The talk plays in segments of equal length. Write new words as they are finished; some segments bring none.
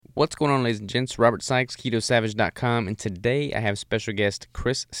What's going on, ladies and gents? Robert Sykes, KetoSavage.com, and today I have special guest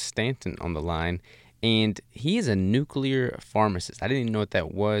Chris Staton on the line, and he is a nuclear pharmacist. I didn't even know what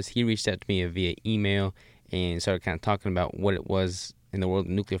that was. He reached out to me via email and started kind of talking about what it was in the world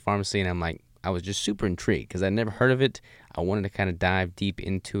of nuclear pharmacy, and I was just super intrigued because I'd never heard of it. I wanted to kind of dive deep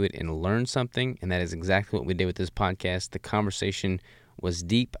into it and learn something, and that is exactly what we did with this podcast. The conversation was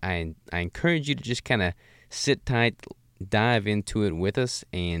deep. I encourage you to just kind of sit tight, dive into it with us,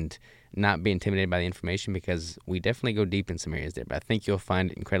 and not be intimidated by the information, because we definitely go deep in some areas there, but I think you'll find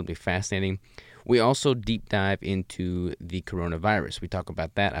it incredibly fascinating. We also deep dive into the coronavirus. We talk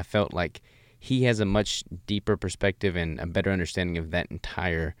about that. I felt like he has a much deeper perspective and a better understanding of that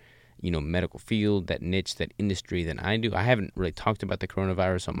entire medical field, that niche, that industry than I do. I haven't really talked about the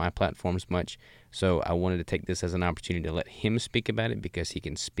coronavirus on my platforms much, so I wanted to take this as an opportunity to let him speak about it, because he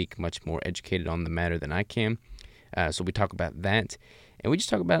can speak much more educated on the matter than I can. So we talk about that, and we just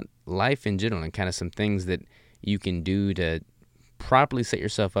talk about life in general and kind of some things that you can do to properly set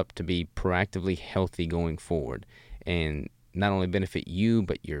yourself up to be proactively healthy going forward, and not only benefit you,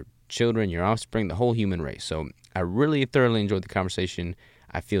 but your children, your offspring, the whole human race. So I really thoroughly enjoyed the conversation.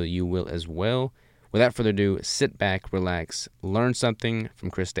 I feel you will as well. Without further ado, sit back, relax, learn something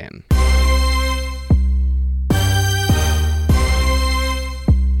from Chris Staton.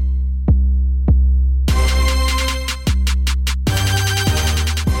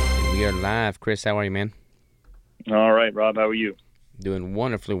 We are live. Chris, how are you, man? All right, Rob, how are you? Doing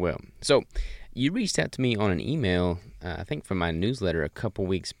wonderfully well. So you reached out to me on an email, I think from my newsletter a couple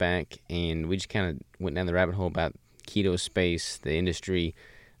weeks back, and we just kind of went down the rabbit hole about keto space, the industry,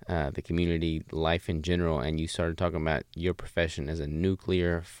 the community, life in general, and you started talking about your profession as a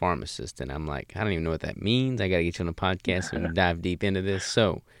nuclear pharmacist, and I'm like, I don't even know what that means. I got to get you on the podcast and dive deep into this.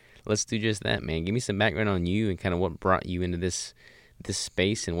 So let's do just that, man. Give me some background on you and kind of what brought you into this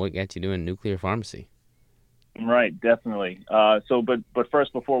space and what got you doing nuclear pharmacy. Right, definitely. But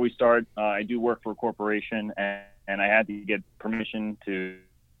first, before we start, I do work for a corporation, and I had to get permission to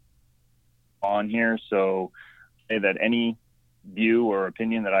on here. So say that any view or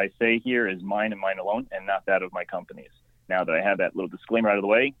opinion that I say here is mine and mine alone, and not that of my company's. Now that I have that little disclaimer out of the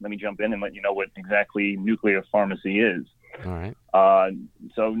way, let me jump in and let you know what exactly nuclear pharmacy is. All right.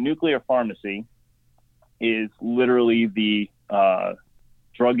 So nuclear pharmacy is literally the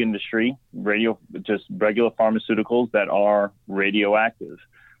drug industry, just regular pharmaceuticals that are radioactive.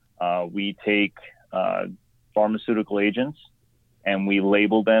 We take pharmaceutical agents and we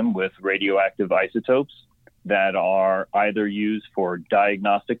label them with radioactive isotopes that are either used for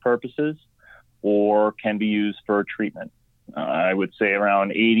diagnostic purposes or can be used for treatment. I would say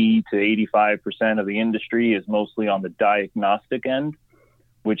around 80 to 85% of the industry is mostly on the diagnostic end,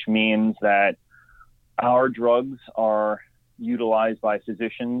 which means that our drugs are utilized by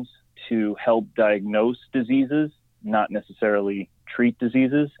physicians to help diagnose diseases, not necessarily treat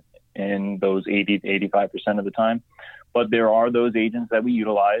diseases in those 80 to 85% of the time. But there are those agents that we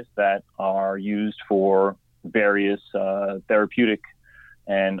utilize that are used for various therapeutic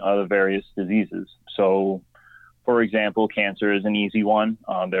and other various diseases. So, for example, cancer is an easy one.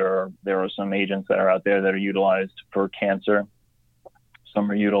 There are some agents that are out there that are utilized for cancer. Some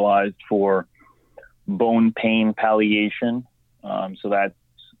are utilized for bone pain palliation. So that's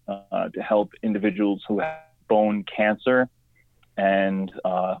to help individuals who have bone cancer and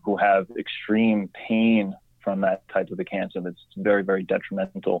who have extreme pain from that type of the cancer that's very, very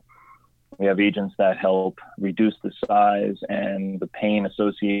detrimental. We have agents that help reduce the size and the pain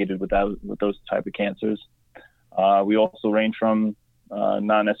associated with those type of cancers. We also range from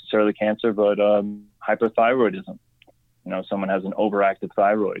not necessarily cancer, but hyperthyroidism. Someone has an overactive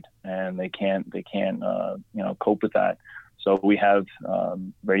thyroid and they can't cope with that. So we have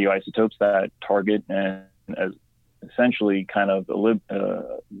radioisotopes that target and essentially kind of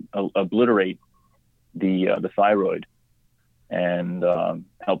obliterate the thyroid and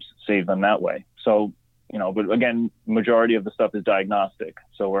helps save them that way. So, but again, majority of the stuff is diagnostic.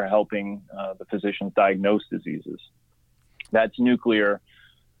 So we're helping the physicians diagnose diseases. That's nuclear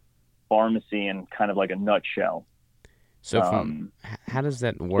pharmacy in kind of like a nutshell. So how does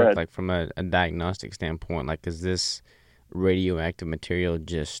that work, like from a diagnostic standpoint? Like, is this radioactive material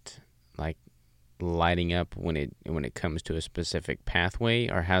just like lighting up when it comes to a specific pathway,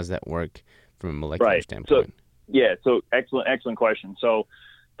 or how does that work from a molecular standpoint? So excellent question. So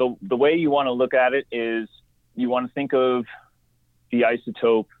the way you want to look at it is you want to think of the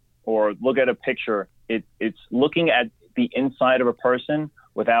isotope or look at a picture. It's looking at the inside of a person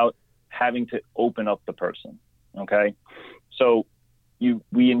without having to open up the person. Okay. So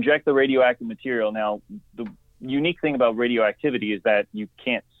we inject the radioactive material. Now, the unique thing about radioactivity is that you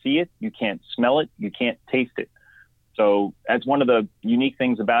can't see it, you can't smell it, you can't taste it. So that's one of the unique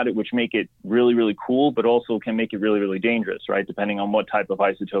things about it, which make it really, really cool, but also can make it really, really dangerous, right? Depending on what type of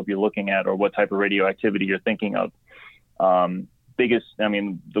isotope you're looking at or what type of radioactivity you're thinking of.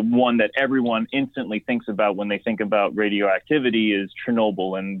 The one that everyone instantly thinks about when they think about radioactivity is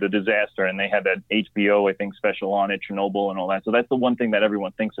Chernobyl and the disaster. And they had that HBO, I think, special on it, Chernobyl and all that. So that's the one thing that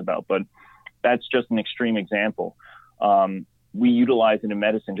everyone thinks about. But that's just an extreme example. We utilize it in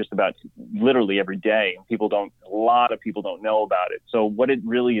medicine just about literally every day. A lot of people don't know about it. So what it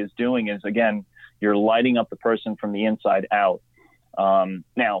really is doing is, again, you're lighting up the person from the inside out.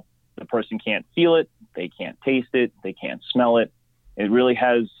 Now, the person can't feel it, they can't taste it, they can't smell it. It really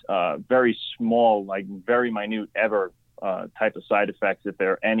has very small, like very minute ever type of side effects, if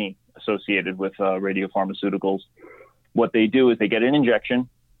there are any associated with radiopharmaceuticals. What they do is they get an injection,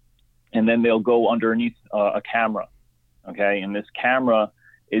 and then they'll go underneath a camera. Okay, and this camera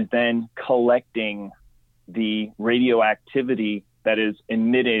is then collecting the radioactivity that is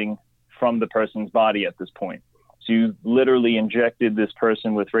emitting from the person's body at this point. So you literally injected this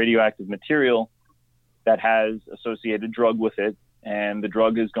person with radioactive material that has associated drug with it, and the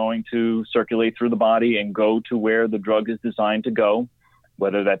drug is going to circulate through the body and go to where the drug is designed to go,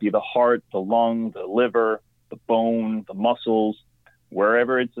 whether that be the heart, the lung, the liver, the bone, the muscles,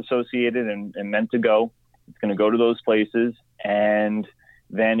 wherever it's associated and meant to go. It's going to go to those places, and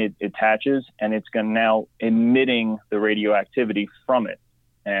then it attaches, and it's going to now emitting the radioactivity from it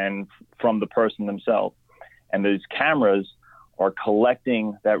and from the person themselves. And those cameras are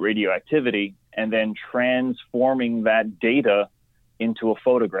collecting that radioactivity and then transforming that data into a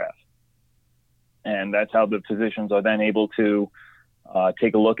photograph. And that's how the physicians are then able to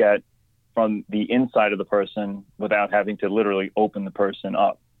take a look at from the inside of the person without having to literally open the person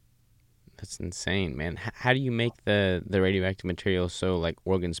up. That's insane, man. How do you make the radioactive material so like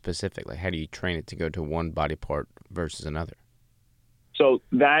organ specific? Like how do you train it to go to one body part versus another? So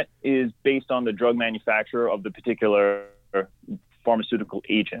that is based on the drug manufacturer of the particular pharmaceutical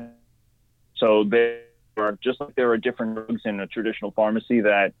agent. So there are, just like there are different drugs in a traditional pharmacy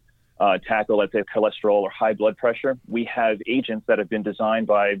that tackle, let's say, cholesterol or high blood pressure, we have agents that have been designed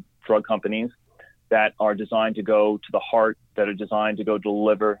by drug companies that are designed to go to the heart, that are designed to go to the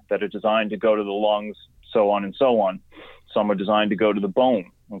liver, that are designed to go to the lungs, so on and so on. Some are designed to go to the bone,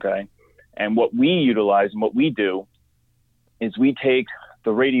 okay? And what we utilize and what we do is we take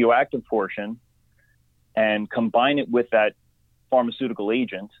the radioactive portion and combine it with that pharmaceutical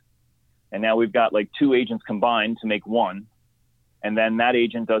agent. And now we've got like two agents combined to make one. And then that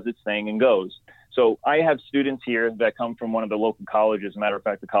agent does its thing and goes. So I have students here that come from one of the local colleges. As a matter of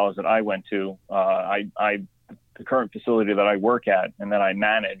fact, the college that I went to, the current facility that I work at and that I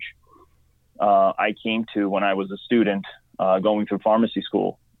manage, I came to when I was a student going through pharmacy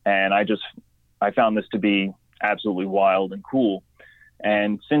school. And I found this to be absolutely wild and cool.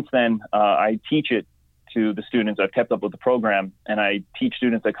 And since then, I teach it to the students. I've kept up with the program, and I teach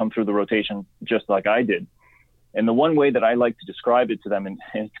students that come through the rotation just like I did. And the one way that I like to describe it to them, and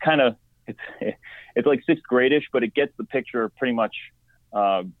it's kind of, it's like sixth gradish, but it gets the picture pretty much,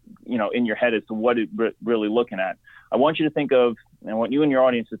 in your head as to what it's really looking at. I want you to think of, and I want you and your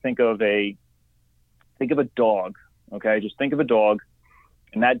audience to think of a dog. Okay. Just think of a dog,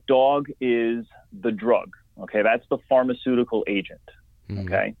 and that dog is the drug. Okay. That's the pharmaceutical agent. Mm-hmm.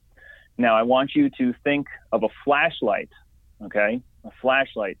 Okay. Now I want you to think of a flashlight. Okay. A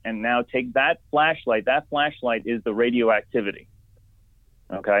flashlight. And now take that flashlight. That flashlight is the radioactivity.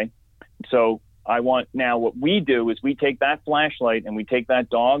 Okay. So now what we do is we take that flashlight and we take that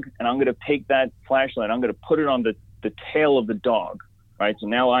dog, and I'm going to take that flashlight, I'm going to put it on the tail of the dog, right? So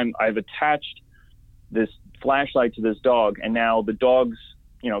now I've attached this flashlight to this dog, and now the dog's,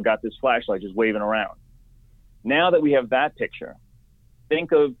 got this flashlight just waving around. Now that we have that picture,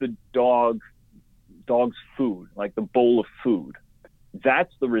 think of the dog's food, like the bowl of food.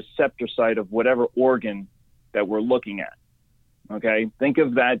 That's the receptor site of whatever organ that we're looking at. Okay? Think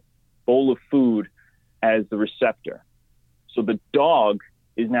of that bowl of food as the receptor. So the dog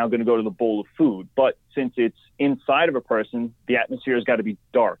is now going to go to the bowl of food. But since it's inside of a person, the atmosphere has got to be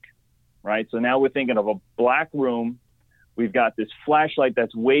dark, right? So now we're thinking of a black room. We've got this flashlight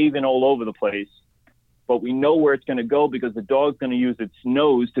that's waving all over the place, but we know where it's going to go because the dog's going to use its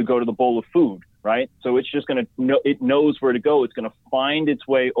nose to go to the bowl of food, right? So it's just going to know, it knows where to go. It's going to find its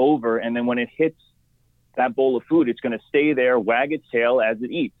way over. And then when it hits that bowl of food, it's going to stay there, wag its tail as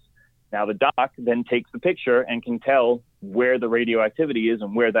it eats. Now the doc then takes the picture and can tell where the radioactivity is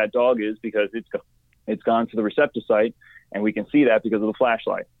and where that dog is because it's gone to the receptor site, and we can see that because of the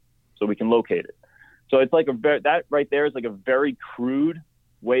flashlight, so we can locate it. So it's like that right there is like a very crude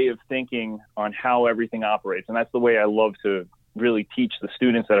way of thinking on how everything operates. And that's the way I love to really teach the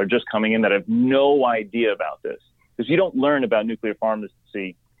students that are just coming in that have no idea about this. Because you don't learn about nuclear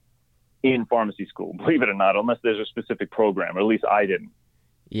pharmacy in pharmacy school, believe it or not, unless there's a specific program, or at least I didn't.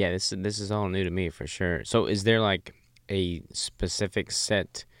 Yeah, this is all new to me for sure. So is there like a specific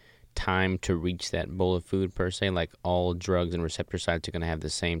set time to reach that bowl of food per se? Like all drugs and receptor sites are going to have the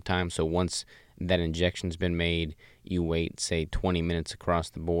same time. So once that injection's been made, you wait, say, 20 minutes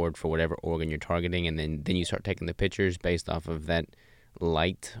across the board for whatever organ you're targeting, and then you start taking the pictures based off of that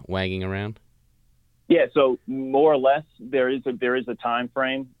light wagging around? Yeah, so more or less, there is a time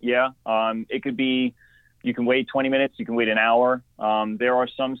frame. Yeah, it could be, you can wait 20 minutes, you can wait an hour. There are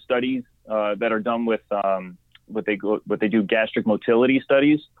some studies that are done with what they do gastric motility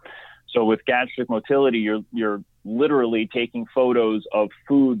studies. So with gastric motility, you're literally taking photos of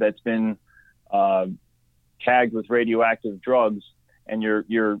food that's been tagged with radioactive drugs, and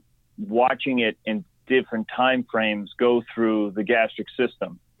you're watching it in different time frames go through the gastric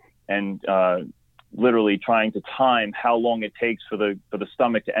system, and literally trying to time how long it takes for the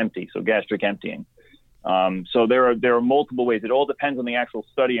stomach to empty, so gastric emptying. So there are multiple ways. It all depends on the actual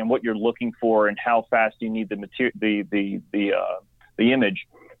study and what you're looking for and how fast you need the image.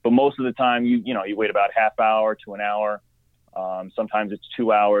 But most of the time, you wait about half hour to an hour. Sometimes it's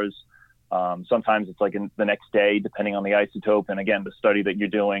 2 hours. Sometimes it's like the next day, depending on the isotope and again the study that you're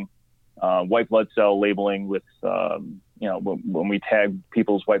doing. White blood cell labeling with when we tag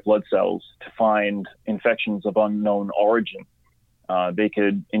people's white blood cells to find infections of unknown origin, they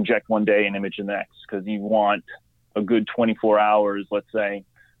could inject one day and image the next, because you want a good 24 hours, let's say,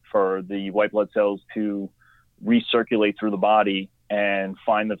 for the white blood cells to recirculate through the body and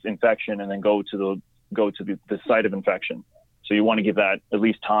find the infection and then go to the site of infection. So you want to give that at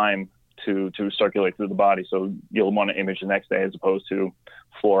least time to circulate through the body. So you'll want to image the next day as opposed to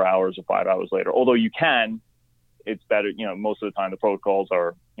 4 hours or 5 hours later. Although you can, it's better, most of the time the protocols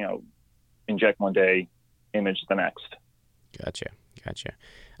are, inject one day, image the next. Gotcha.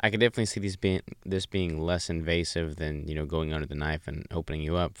 I could definitely see this being less invasive than, going under the knife and opening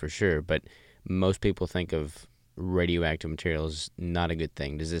you up for sure. But most people think of radioactive material as not a good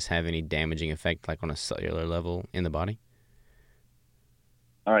thing. Does this have any damaging effect, like on a cellular level in the body?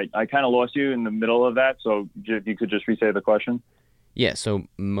 All right, I kind of lost you in the middle of that, so if you could just re-say the question. Yeah, so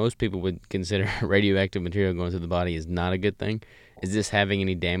most people would consider radioactive material going through the body is not a good thing. Is this having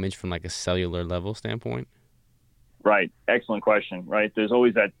any damage from like a cellular level standpoint? Right, excellent question, right? There's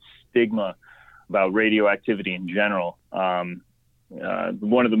always that stigma about radioactivity in general. One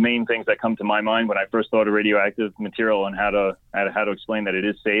of the main things that come to my mind when I first thought of radioactive material and how to explain that it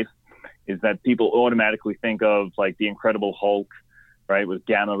is safe is that people automatically think of like the Incredible Hulk, right, with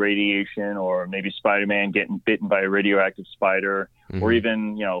gamma radiation, or maybe Spider-Man getting bitten by a radioactive spider, mm-hmm. or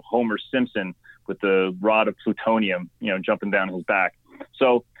even, Homer Simpson with the rod of plutonium, jumping down his back.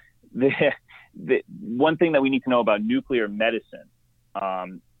 So the one thing that we need to know about nuclear medicine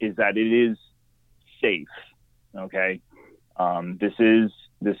is that it is safe. Okay. This is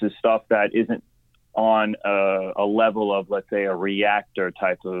stuff that isn't on a level of, let's say, a reactor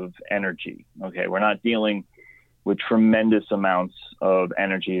type of energy. Okay. We're not dealing with tremendous amounts of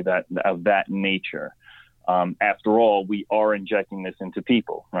energy of that nature. After all, we are injecting this into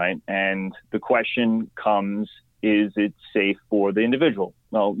people, right? And the question comes, is it safe for the individual?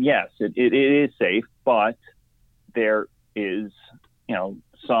 Well, yes, it is safe, but there is,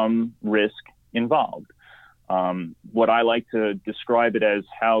 some risk involved. What I like to describe it as,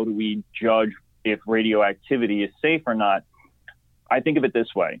 how do we judge if radioactivity is safe or not? I think of it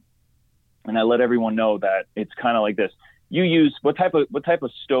this way. And I let everyone know that it's kind of like this. You use, what type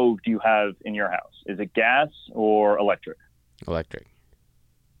of stove do you have in your house? Is it gas or electric? Electric.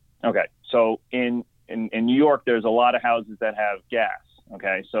 Okay. So in New York, there's a lot of houses that have gas.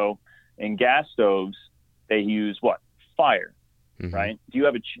 Okay. So in gas stoves, they use what? Fire, mm-hmm. right? Do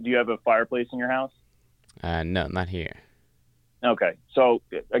you have a fireplace in your house? No, not here. Okay. So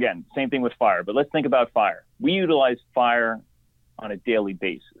again, same thing with fire, but let's think about fire. We utilize fire on a daily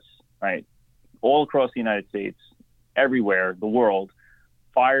basis, right? All across the United States, everywhere, the world,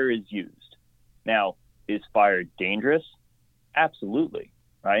 fire is used. Now, is fire dangerous? Absolutely,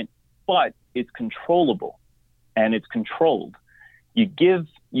 right? But it's controllable and it's controlled. You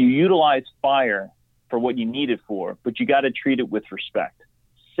utilize fire for what you need it for, but you got to treat it with respect.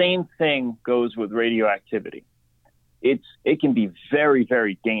 Same thing goes with radioactivity. It can be very,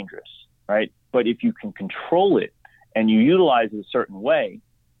 very dangerous, right? But if you can control it and you utilize it a certain way,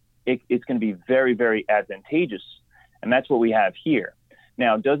 it's going to be very, very advantageous. And that's what we have here.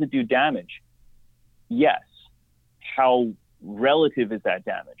 Now, does it do damage? Yes. How relative is that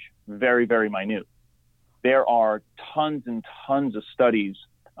damage? Very, very minute. There are tons and tons of studies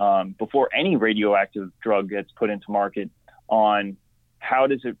before any radioactive drug gets put into market on how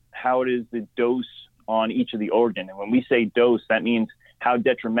is the dose on each of the organ. And when we say dose, that means how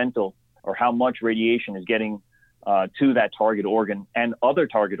detrimental or how much radiation is getting to that target organ and other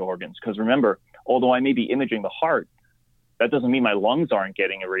target organs. Because remember, although I may be imaging the heart, that doesn't mean my lungs aren't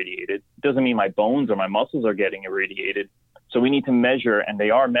getting irradiated. It doesn't mean my bones or my muscles are getting irradiated. So we need to measure, and they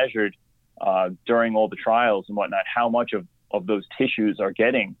are measured during all the trials and whatnot, how much of those tissues are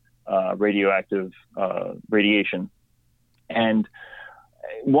getting radioactive radiation. And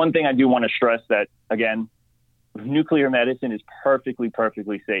one thing I do want to stress that, again, nuclear medicine is perfectly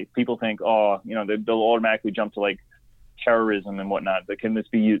safe. People think, they'll automatically jump to like terrorism and whatnot. But can this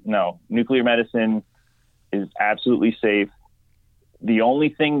be used? No, nuclear medicine is absolutely safe. The only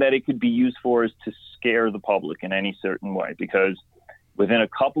thing that it could be used for is to scare the public in any certain way, because within a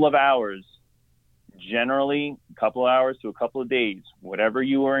couple of hours, generally a couple of hours to a couple of days, whatever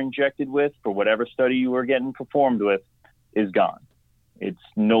you were injected with for whatever study you were getting performed with is gone. It's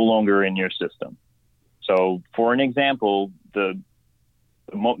no longer in your system. So for an example, the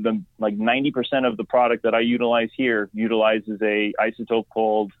like 90% of the product that I utilize here utilizes a isotope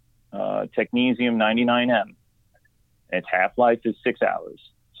called technetium 99M. Its half-life is 6 hours.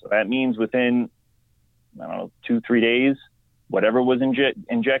 So that means within, 2-3 days, whatever was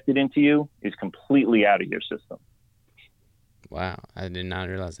injected into you is completely out of your system. Wow, I did not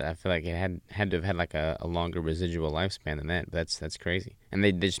realize that. I feel like it had to have had like a longer residual lifespan than that. That's crazy. And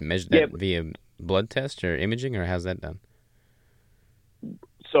they just measured that via blood test or imaging, or how's that done?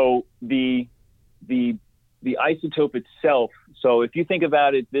 So the isotope itself. So if you think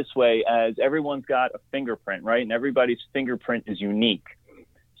about it this way, as everyone's got a fingerprint, right? And everybody's fingerprint is unique.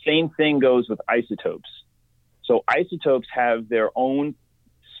 Same thing goes with isotopes. So isotopes have their own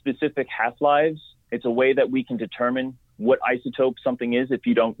specific half-lives. It's a way that we can determine what isotope something is. If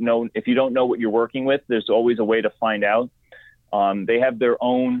you don't know what you're working with, there's always a way to find out. They have their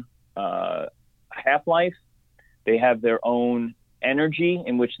own half-life. They have their own energy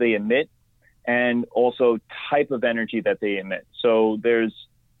in which they emit, and also type of energy that they emit. So there's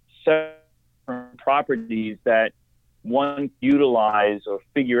several properties that one utilize or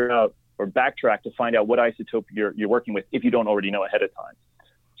figure out or backtrack to find out what isotope you're working with if you don't already know ahead of time.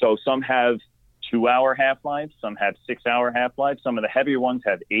 So some have 2-hour half-life, some have 6-hour half-life. Some of the heavier ones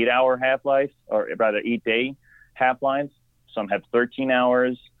have 8-hour half-life, or rather 8-day half-lives. Some have 13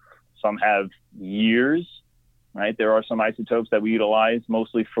 hours, some have years, right? There are some isotopes that we utilize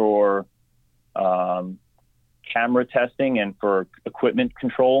mostly for camera testing and for equipment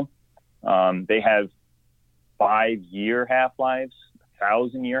control. They have 5-year half-lives,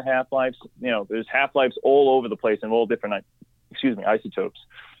 1,000-year half-lives. There's half-lives all over the place and all different, isotopes.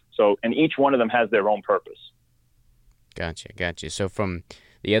 So, and each one of them has their own purpose. Gotcha. So from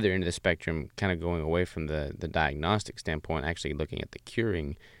the other end of the spectrum, kind of going away from the diagnostic standpoint, actually looking at the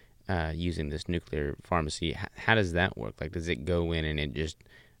curing using this nuclear pharmacy, how does that work? Like, does it go in and it just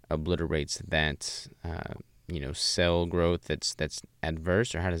obliterates that, cell growth that's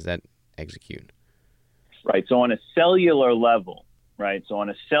adverse, or how does that execute? Right. So on a cellular level,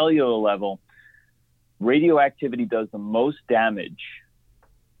 radioactivity does the most damage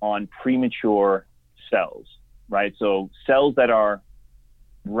on premature cells, right? So cells that are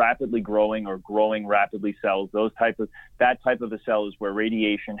rapidly growing or growing rapidly cells, that type of a cell is where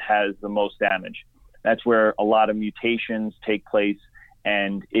radiation has the most damage. That's where a lot of mutations take place,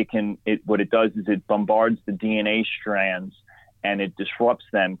 and what it does is it bombards the DNA strands and it disrupts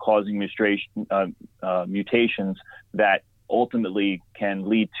them, causing mutations that ultimately can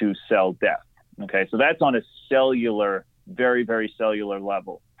lead to cell death. Okay, so that's on a cellular, very, very cellular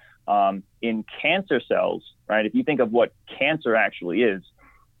level. In cancer cells, right, if you think of what cancer actually is,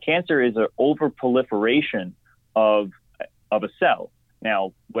 cancer is an overproliferation of a cell.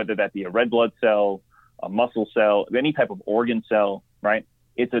 Now, whether that be a red blood cell, a muscle cell, any type of organ cell, right,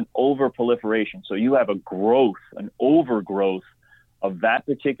 it's an overproliferation. So you have an overgrowth of that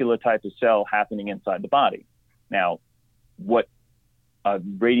particular type of cell happening inside the body. Now, what a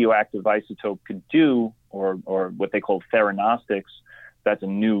radioactive isotope could do, or what they call theranostics, that's a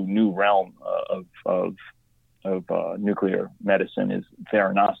new realm of nuclear medicine, is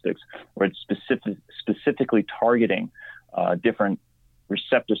theranostics, where it's specifically targeting different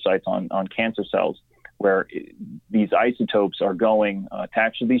receptor sites on cancer cells, where these isotopes are going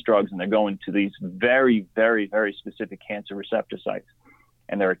attached to these drugs, and they're going to these very, very, very specific cancer receptor sites,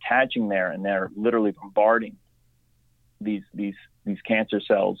 and they're attaching there, and they're literally bombarding these cancer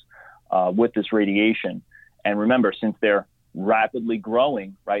cells with this radiation. And remember, since they're rapidly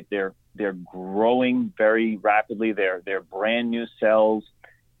growing, right? They're growing very rapidly. They're brand new cells.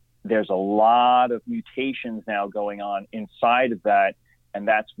 There's a lot of mutations now going on inside of that, and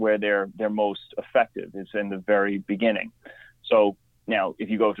that's where they're most effective, is in the very beginning. So now, if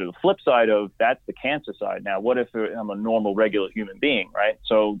you go to the flip side of that's the cancer side. Now, what if I'm a normal, regular human being, right?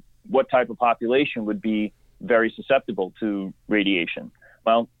 So what type of population would be very susceptible to radiation?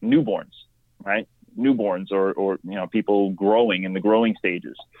 Well, newborns, right? Newborns or people growing in the growing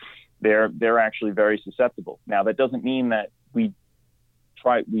stages. They're actually very susceptible. Now, that doesn't mean that we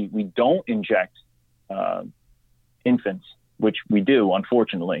don't inject infants, which we do,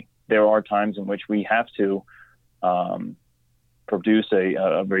 unfortunately. There are times in which we have to produce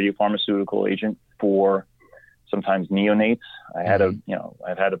a radiopharmaceutical agent for sometimes neonates.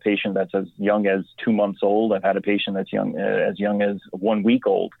 I've had a patient that's as young as 2 months old. I've had a patient that's as young as 1 week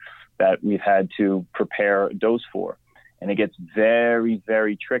old that we've had to prepare a dose for. And it gets very,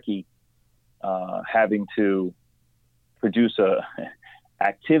 very tricky having to produce a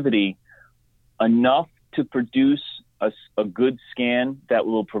activity enough to produce a good scan that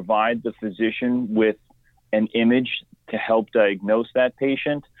will provide the physician with an image to help diagnose that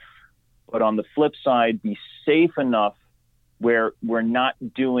patient, but on the flip side, be safe enough where we're not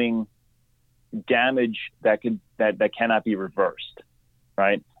doing damage that cannot be reversed,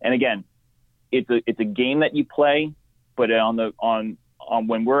 right? And again, it's a game that you play, but on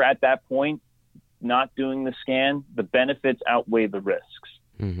when we're at that point, not doing the scan, the benefits outweigh the risks,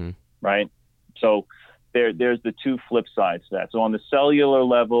 right? So there's the two flip sides to that. So on the cellular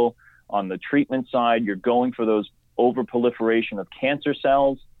level, on the treatment side, you're going for those overproliferation of cancer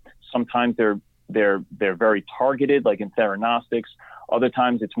cells. Sometimes they're very targeted, like in theranostics. Other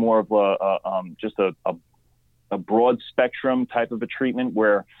times it's more of just a broad spectrum type of a treatment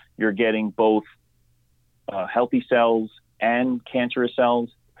where you're getting both healthy cells and cancerous cells.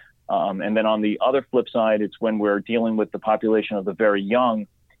 And then on the other flip side, it's when we're dealing with the population of the very young,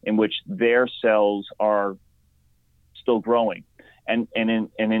 in which their cells are still growing. And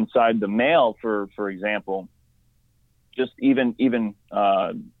inside the male, for example, just even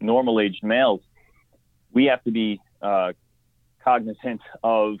normal aged males, we have to be cognizant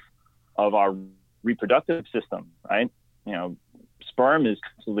of our reproductive system, right? Sperm is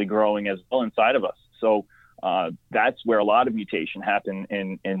constantly growing as well inside of us. So that's where a lot of mutation happen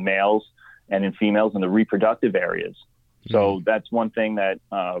in males and in females in the reproductive areas. So that's one thing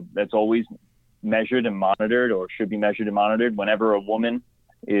that's always measured and monitored, or should be measured and monitored whenever a woman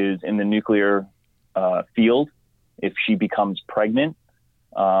is in the nuclear field. If she becomes pregnant,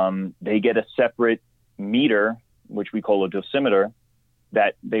 they get a separate meter, which we call a dosimeter,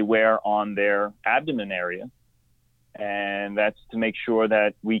 that they wear on their abdomen area. And that's to make sure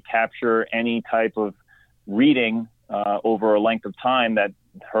that we capture any type of reading over a length of time that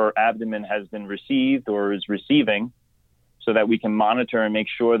her abdomen has been received or is receiving, so that we can monitor and make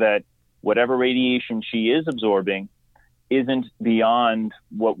sure that whatever radiation she is absorbing isn't beyond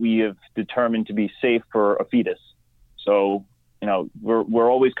what we have determined to be safe for a fetus. So, we're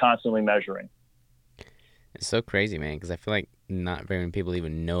always constantly measuring. It's so crazy, man, because I feel like not very many people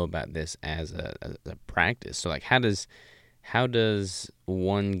even know about this as a practice. So, like, how does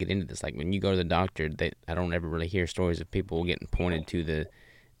one get into this? Like, when you go to the doctor, I don't ever really hear stories of people getting pointed to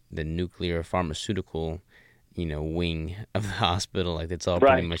the nuclear pharmaceutical, wing of the hospital. Like, it's all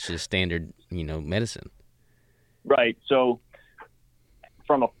pretty much just standard, medicine. Right. So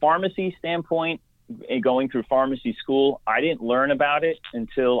from a pharmacy standpoint, going through pharmacy school, I didn't learn about it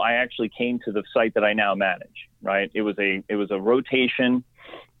until I actually came to the site that I now manage. Right. It was a rotation.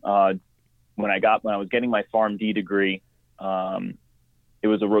 When I was getting my PharmD degree, it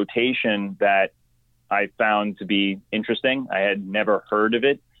was a rotation that I found to be interesting. I had never heard of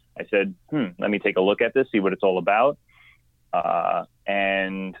it. I said, let me take a look at this, see what it's all about.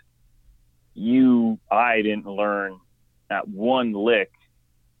 And I didn't learn at one lick.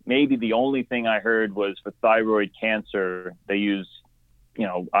 Maybe the only thing I heard was for thyroid cancer, they use,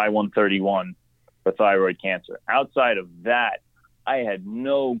 I-131 for thyroid cancer. Outside of that, I had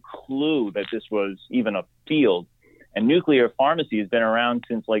no clue that this was even a field. And nuclear pharmacy has been around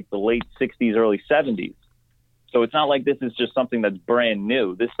since like the late 60s, early 70s. So it's not like this is just something that's brand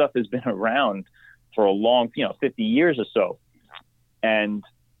new. This stuff has been around for a long, 50 years or so. And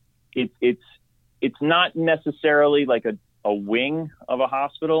it's not necessarily like a wing of a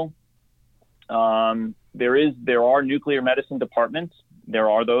hospital. There are nuclear medicine departments. There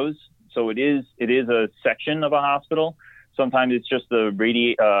are those. So it is a section of a hospital. Sometimes it's just the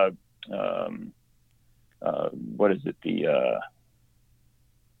what is it?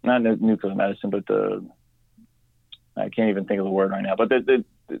 Not nuclear medicine, but I can't even think of the word right now, but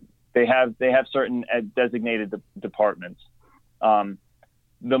they have certain designated departments.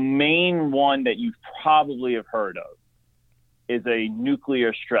 The main one that you probably have heard of is a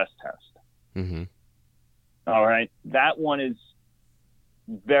nuclear stress test. Mm-hmm. All right. That one is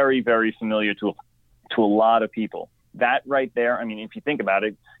very, very familiar to a lot of people. That right there, I mean, if you think about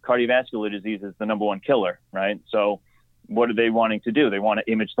it, cardiovascular disease is the number one killer, right? So what are they wanting to do? They want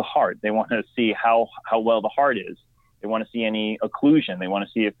to image the heart. They want to see how well the heart is. They want to see any occlusion. They want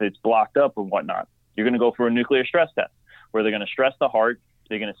to see if it's blocked up or whatnot. You're going to go for a nuclear stress test where they're going to stress the heart.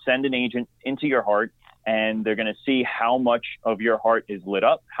 They're going to send an agent into your heart, and they're going to see how much of your heart is lit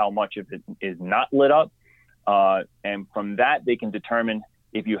up, how much of it is not lit up. And from that, they can determine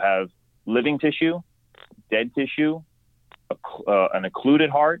if you have living tissue, dead tissue, an occluded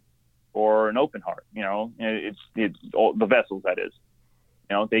heart, or an open heart. You know, it's all the vessels, that is.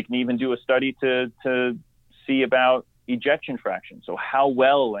 You know, they can even do a study to see about ejection fraction. So how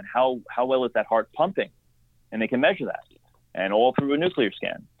well is that heart pumping? And they can measure that, and all through a nuclear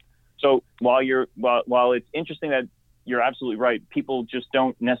scan. So while it's interesting that you're absolutely right, people just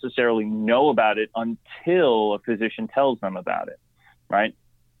don't necessarily know about it until a physician tells them about it, right?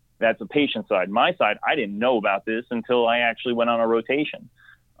 That's the patient side. My side, I didn't know about this until I actually went on a rotation,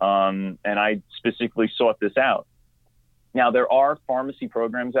 and I specifically sought this out. Now, there are pharmacy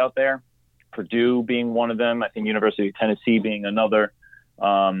programs out there, Purdue being one of them, I think University of Tennessee being another,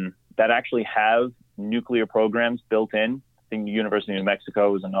 that actually have nuclear programs built in. I think the University of New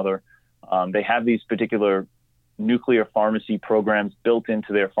Mexico is another. They have these particular nuclear pharmacy programs built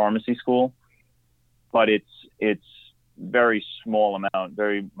into their pharmacy school, but it's very small amount,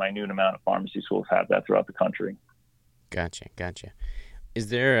 very minute amount of pharmacy schools have that throughout the country. Gotcha. Is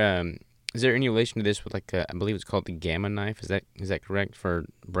there any relation to this with I believe it's called the Gamma knife? Is that correct for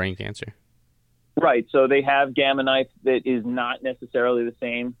brain cancer? Right. So they have Gamma knife that is not necessarily the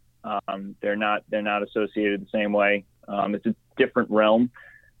same. They're not associated the same way. It's a different realm.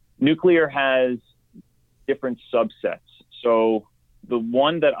 Nuclear has different subsets. So the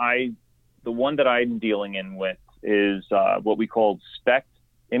one that I'm dealing in with is what we call SPECT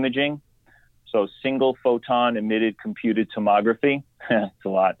imaging. So single photon emitted computed tomography. It's a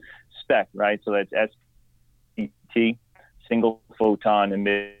lot. SPECT, right? So that's SPT, single photon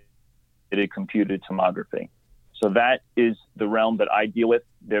emitted computed tomography. So that is the realm that I deal with.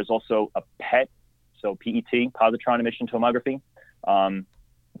 There's also a PET, so PET, positron emission tomography.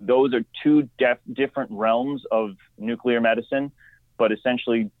 Those are two different realms of nuclear medicine, but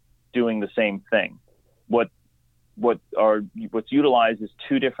essentially doing the same thing. What's utilized is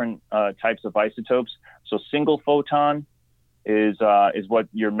two different types of isotopes. So single photon is what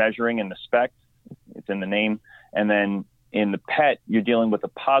you're measuring in the SPECT. It's in the name. And then in the PET, you're dealing with a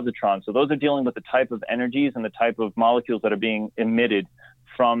positron. So those are dealing with the type of energies and the type of molecules that are being emitted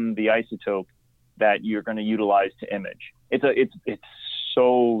from the isotope that you're going to utilize to image. It's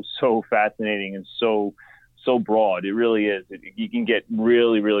so fascinating and so broad. It really is. You can get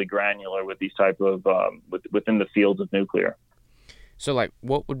really, really granular with these type of within the fields of nuclear. So,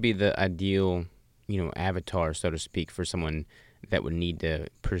 what would be the ideal, avatar, so to speak, for someone that would need to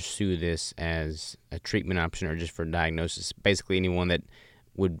pursue this as a treatment option or just for diagnosis? Basically, anyone that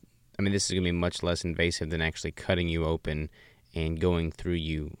would. I mean, this is going to be much less invasive than actually cutting you open and going through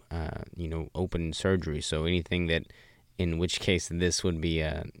you, open surgery. So anything that, in which case, this would be,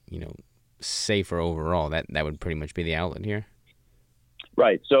 safer overall. That would pretty much be the outlet here.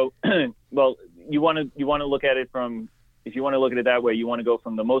 Right. So, well, you want to look at it from, if you want to look at it that way, you want to go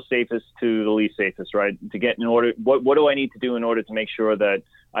from the most safest to the least safest, right? To get in order, what do I need to do in order to make sure that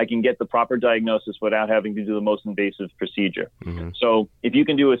I can get the proper diagnosis without having to do the most invasive procedure? Mm-hmm. So if you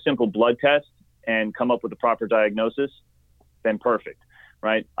can do a simple blood test and come up with the proper diagnosis, then perfect,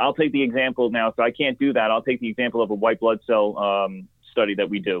 right? I'll take the example now. If I can't do that, I'll take the example of a white blood cell study that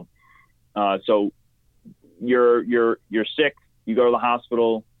we do. So you're sick. You go to the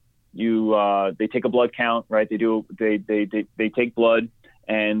hospital. They take a blood count, right? They take blood,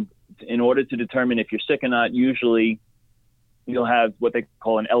 and in order to determine if you're sick or not, usually you'll have what they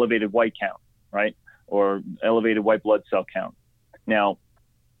call an elevated white count, right? Or elevated white blood cell count. Now,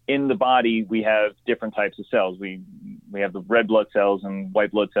 in the body, we have different types of cells. We have the red blood cells and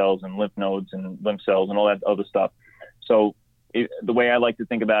white blood cells and lymph nodes and lymph cells and all that other stuff. So the way I like to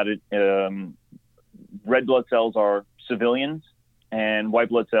think about it, red blood cells are civilians and white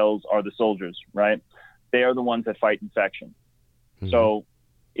blood cells are the soldiers, right? They are the ones that fight infection. Mm-hmm. So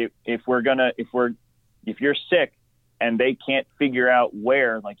if you're sick and they can't figure out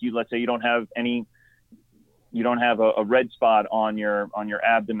where, let's say you don't have any you don't have a red spot on your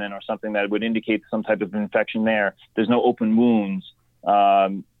abdomen or something that would indicate some type of infection there. There's no open wounds.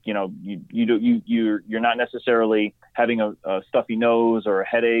 You're not necessarily having a stuffy nose or a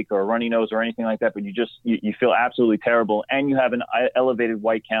headache or a runny nose or anything like that, but you feel absolutely terrible, and you have an elevated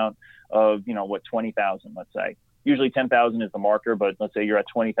white count of 20,000, let's say. Usually 10,000 is the marker, but let's say you're at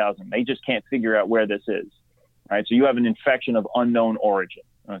 20,000. They just can't figure out where this is. Right? So you have an infection of unknown origin.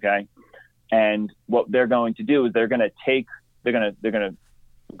 Okay. And what they're going to do is they're going to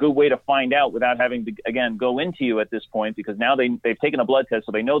a good way to find out without having to, again, go into you at this point, because now they've taken a blood test,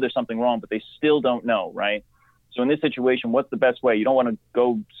 so they know there's something wrong, but they still don't know. Right. So in this situation, what's the best way? You don't want to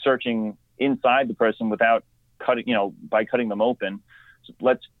go searching inside the person without by cutting them open. So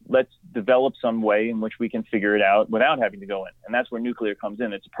let's develop some way in which we can figure it out without having to go in. And that's where nuclear comes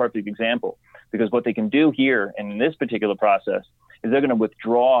in. It's a perfect example, because what they can do here and in this particular process is they're going to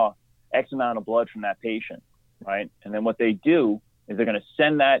withdraw X amount of blood from that patient, right? And then what they do is they're going to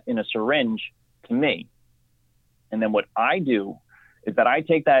send that in a syringe to me. And then what I do is that I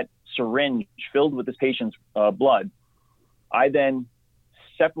take that syringe filled with this patient's blood. I then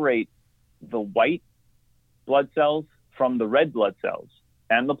separate the white blood cells from the red blood cells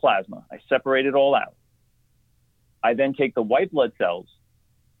and the plasma. I separate it all out. I then take the white blood cells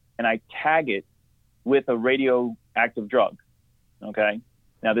and I tag it with a radioactive drug. Okay.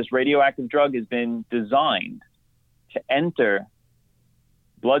 Now, this radioactive drug has been designed to enter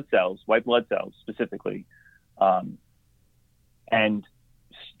blood cells, white blood cells specifically, and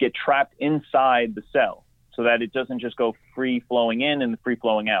get trapped inside the cell so that it doesn't just go free flowing in and free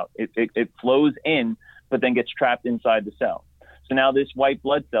flowing out. It flows in, but then gets trapped inside the cell. So now this white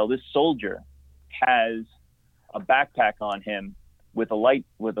blood cell, this soldier, has a backpack on him with a light,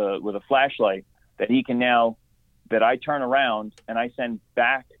 with a flashlight that he can now, that I turn around and I send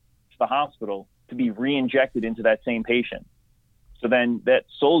back to the hospital to be re-injected into that same patient. So then that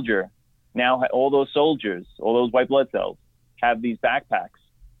soldier, now all those soldiers, all those white blood cells have these backpacks,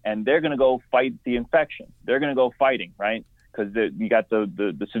 and they're going to go fight the infection. They're going to go fighting, right? Because you got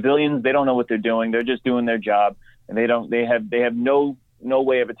the civilians, they don't know what they're doing. They're just doing their job, and they have no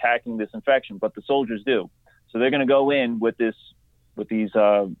way of attacking this infection, but the soldiers do. So they're going to go in they're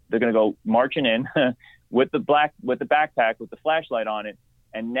going to go marching in with the backpack with the flashlight on it,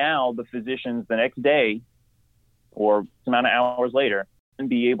 and now the physicians the next day or some amount of hours later can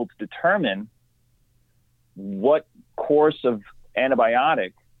be able to determine what course of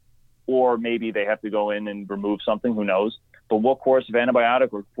antibiotic, or maybe they have to go in and remove something, who knows, but what course of antibiotic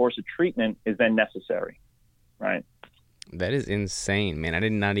or course of treatment is then necessary, right? That is insane, man. I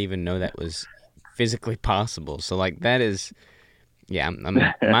did not even know that was physically possible. So, that is,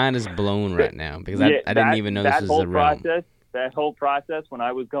 my mind is blown right now, because I didn't even know this was a realm. That whole process, when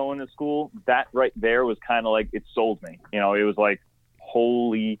I was going to school, that right there was kind of like, it sold me. It was like,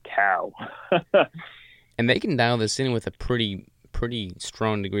 holy cow. And they can dial this in with a pretty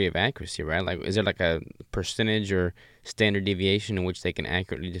strong degree of accuracy, right? Is there a percentage or standard deviation in which they can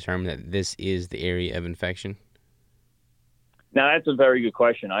accurately determine that this is the area of infection? Now, that's a very good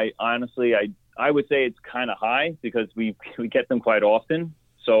question. I honestly would say it's kind of high, because we get them quite often.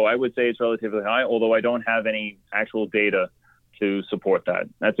 So I would say it's relatively high, although I don't have any actual data to support that.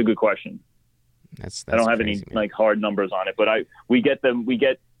 That's a good question. That's I don't have crazy, any hard numbers on it, but we get them. We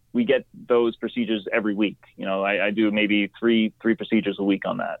get those procedures every week. I do maybe three procedures a week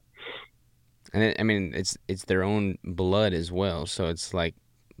on that. And it's their own blood as well, so it's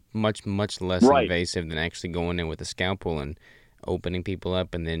much less invasive than actually going in with a scalpel and opening people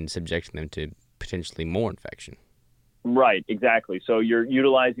up and then subjecting them to potentially more infection. Right, exactly. So you're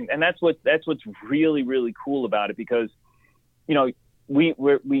utilizing, and that's what's really, really cool about it, because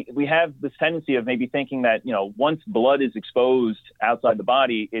we have this tendency of maybe thinking that once blood is exposed outside the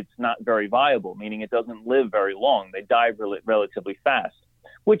body, it's not very viable, meaning it doesn't live very long. They die relatively fast,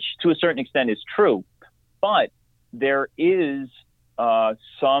 which to a certain extent is true, but there is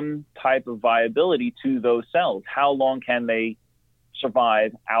some type of viability to those cells. How long can they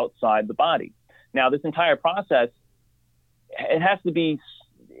survive outside the body? Now, this entire process, it has to be,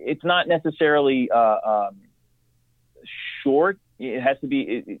 it's not necessarily short. It has to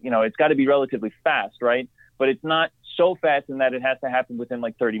be, it's got to be relatively fast, right? But it's not so fast in that it has to happen within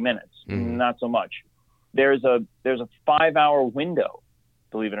 30 minutes. Mm-hmm. Not so much. There's a 5-hour window,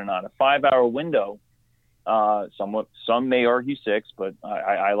 believe it or not, a 5-hour window. Some may argue 6, but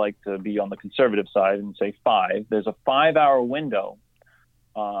I like to be on the conservative side and say 5. There's a 5-hour window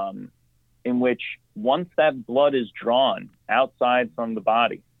in which, once that blood is drawn outside from the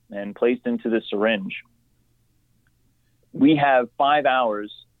body and placed into the syringe, we have 5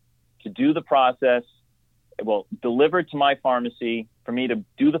 hours to do the process delivered to my pharmacy for me to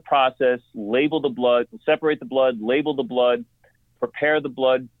do the process, label the blood, separate the blood, label the blood, prepare the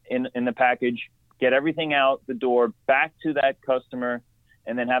blood in the package, get everything out the door, back to that customer,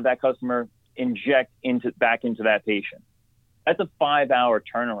 and then have that customer inject back into that patient. That's a 5-hour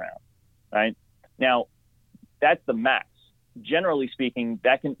turnaround, right? Now, that's the max. Generally speaking,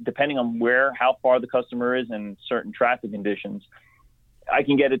 that can, depending on how far the customer is and certain traffic conditions, I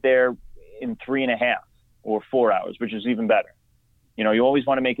can get it there in 3.5 or 4 hours, which is even better. You always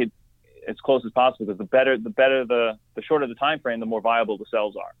want to make it as close as possible, because the shorter the time frame, the more viable the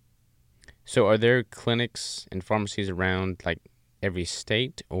cells are. So are there clinics and pharmacies around like every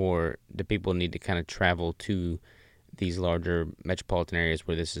state, or do people need to kind of travel to these larger metropolitan areas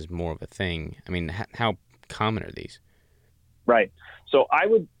where this is more of a thing? I mean, how common are these? Right. So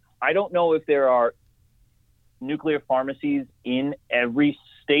I don't know if there are nuclear pharmacies in every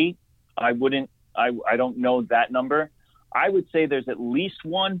state. I don't know that number. I would say there's at least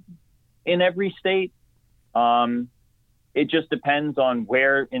one in every state. It just depends on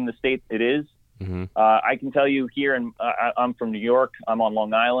where in the state it is. Mm-hmm. I can tell you here, I'm from New York. I'm on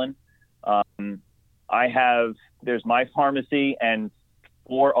Long Island. There's my pharmacy and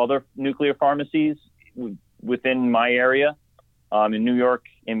 4 other nuclear pharmacies within my area. In New York,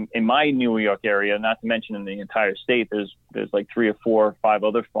 in my New York area, not to mention in the entire state, there's like 3 or 4 or 5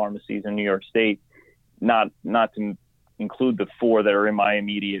 other pharmacies in New York State, not to include the 4 that are in my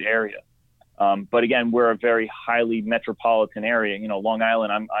immediate area. But again, we're a very highly metropolitan area. Long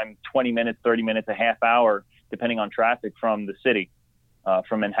Island, I'm 20 minutes, 30 minutes, a half hour, depending on traffic, from the city,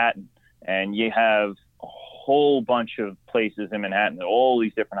 from Manhattan. And you have a whole bunch of places in Manhattan, all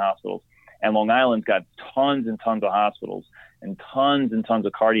these different hospitals. And Long Island's got tons and tons of hospitals and tons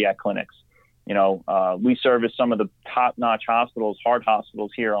of cardiac clinics. We service some of the top-notch hospitals, heart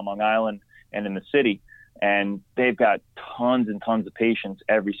hospitals here on Long Island and in the city, and they've got tons and tons of patients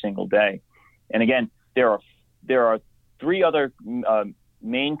every single day. And again, there are 3 other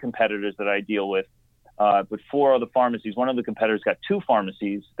main competitors that I deal with 4 other pharmacies. One of the competitors got 2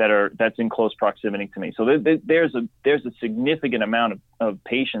 pharmacies that's in close proximity to me. So there's a significant amount of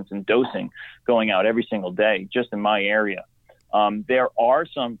patients and dosing going out every single day just in my area. There are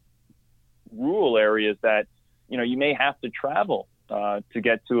some rural areas that you may have to travel to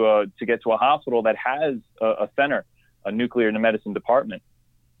get to a hospital that has a center, a nuclear medicine department,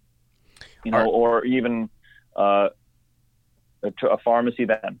 or even a pharmacy.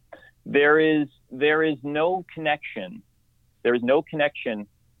 Then there is no connection. There is no connection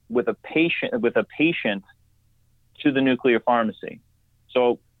with a patient to the nuclear pharmacy.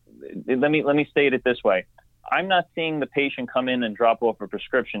 So let me state it this way. I'm not seeing the patient come in and drop off a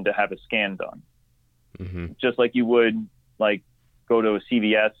prescription to have a scan done. Mm-hmm. Just like you would go to a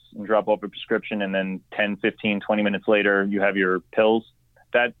CVS and drop off a prescription, and then 10, 15, 20 minutes later you have your pills.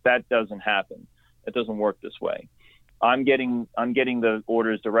 That doesn't happen. It doesn't work this way. I'm getting the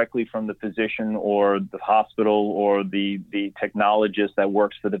orders directly from the physician or the hospital or the technologist that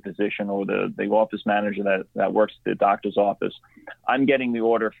works for the physician, or the office manager that works at the doctor's office. I'm getting the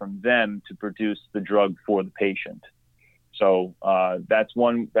order from them to produce the drug for the patient. So that's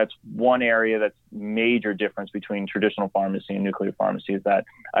one area that's major difference between traditional pharmacy and nuclear pharmacy, is that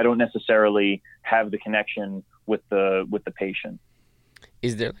I don't necessarily have the connection with the patient.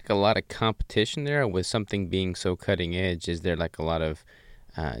 Is there a lot of competition there with something being so cutting edge? Is there a lot of,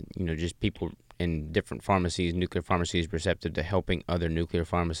 just people in different pharmacies, nuclear pharmacies, receptive to helping other nuclear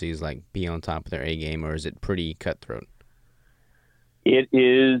pharmacies be on top of their A game, or is it pretty cutthroat? It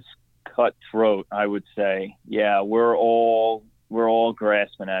is cutthroat, I would say. Yeah, we're all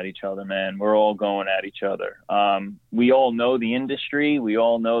grasping at each other, man. We're all going at each other. We all know the industry. We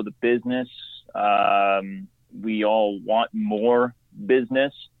all know the business. We all want more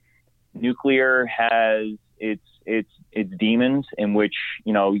business. Nuclear has its demons, in which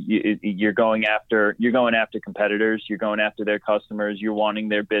you're going after competitors, you're going after their customers, you're wanting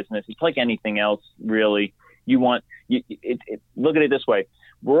their business. It's like anything else, really. Look at it this way: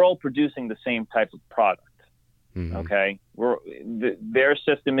 we're all producing the same type of product. Mm-hmm. Okay, their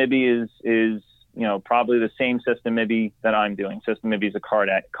System-IBI is probably the same System-IBI that I'm doing. System-IBI is a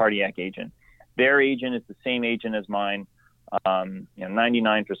cardiac agent. Their agent is the same agent as mine.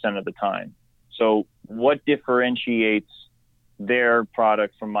 99% of the time. So what differentiates their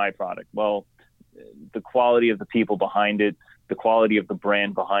product from my product? Well, the quality of the people behind it, the quality of the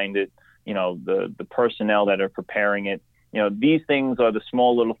brand behind it, the personnel that are preparing it. These things are the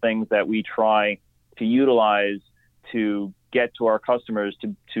small little things that we try to utilize to get to our customers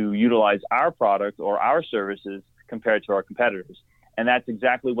to utilize our product or our services compared to our competitors. And that's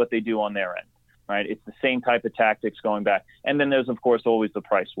exactly what they do on their end. right? It's the same type of tactics going back. And then there's, of course, always the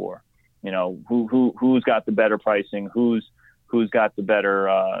price war. Who's got the better pricing, who's got the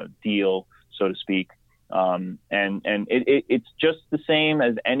better deal, so to speak. It's just the same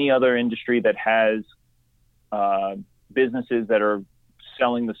as any other industry that has businesses that are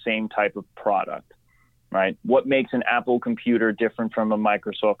selling the same type of product, right? What makes an Apple computer different from a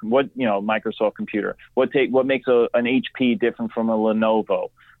Microsoft? Microsoft computer? What makes an HP different from a Lenovo?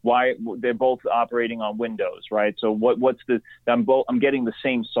 Why they're both operating on Windows, right? So I'm getting the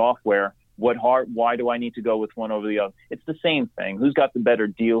same software. Why do I need to go with one over the other? It's the same thing. Who's got the better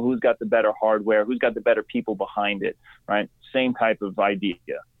deal? Who's got the better hardware? Who's got the better people behind it, right? Same type of idea.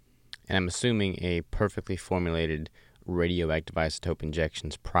 And I'm assuming a perfectly formulated radioactive isotope injection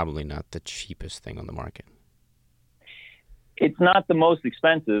is probably not the cheapest thing on the market. It's not the most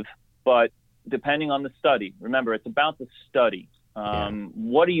expensive, but depending on the study. Remember, it's about the study.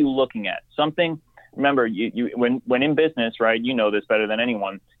 What are you looking at? Remember, when in business, right, you know this better than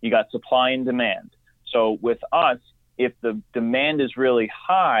anyone, you got supply and demand. So with us, if the demand is really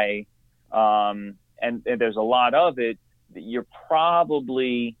high and there's a lot of it, you're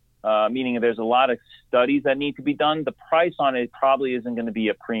probably, meaning there's a lot of studies that need to be done, the price on it probably is not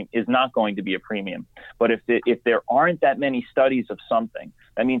going to be a premium. But if there aren't that many studies of something,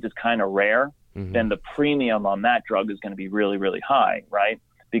 that means it's kind of rare. Mm-hmm. Then the premium on that drug is going to be really, really high, right?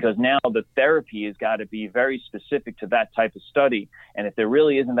 Because now the therapy has got to be very specific to that type of study. And if there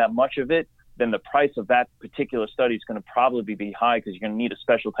really isn't that much of it, then the price of that particular study is going to probably be high because you're going to need a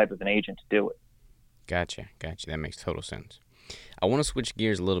special type of an agent to do it. Gotcha. That makes total sense. I want to switch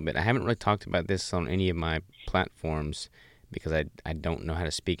gears a little bit. I haven't really talked about this on any of my platforms because I don't know how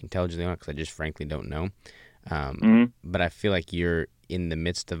to speak intelligently on it because I just frankly don't know. But I feel like you're in the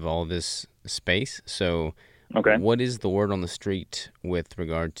midst of all this space. So what is the word on the street with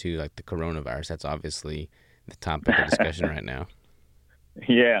regard to like the coronavirus? That's obviously the topic of discussion right now.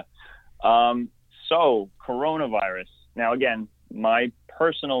 Yeah. So coronavirus. Now, again, my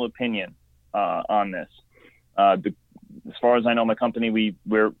personal opinion on this. As far as I know, my company, we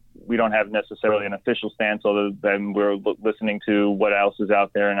don't have necessarily an official stance other than we're listening to what else is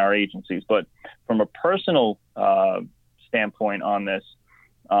out there in our agencies. But from a personal standpoint on this,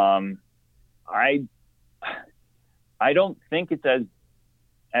 I don't think it's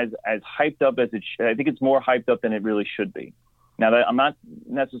as hyped up as it should. I think it's more hyped up than it really should be. Now, that I'm not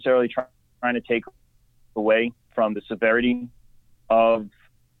necessarily trying to take away from the severity of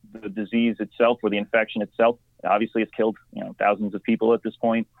the disease itself or the infection itself. Obviously, it's killed thousands of people at this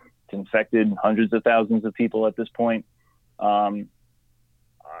point. It's infected hundreds of thousands of people at this point. All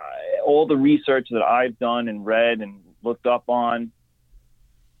the research that I've done and read and looked up on,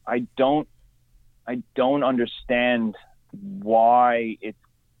 I don't understand why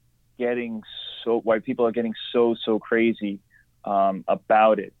people are getting so crazy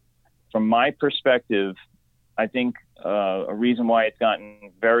about it. From my perspective, I think a reason why it's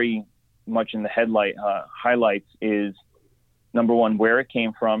gotten very much in the highlights is, number one, where it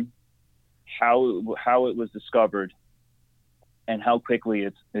came from, how it was discovered, and how quickly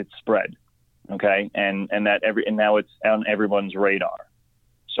it's spread. Okay, and now it's on everyone's radar.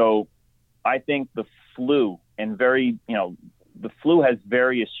 So I think the flu the flu has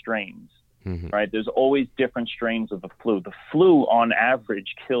various strains, mm-hmm. right? There's always different strains of the flu. The flu on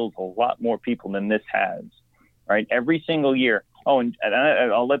average kills a lot more people than this has, right? Every single year. Oh, and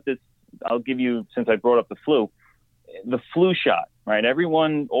I'll give you, since I brought up the flu shot, right?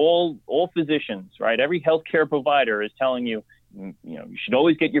 Everyone, all physicians, right? Every healthcare provider is telling you, you should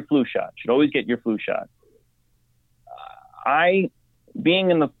always get your flu shot.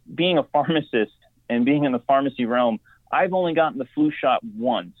 Being a pharmacist and being in the pharmacy realm, I've only gotten the flu shot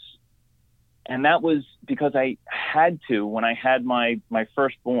once. And that was because I had to when I had my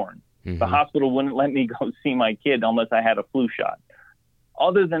firstborn. Mm-hmm. The hospital wouldn't let me go see my kid unless I had a flu shot.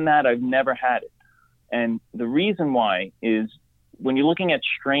 Other than that, I've never had it. And the reason why is when you're looking at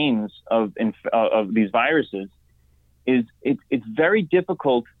strains of these viruses, it's very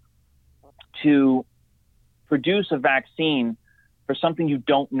difficult to produce a vaccine for something you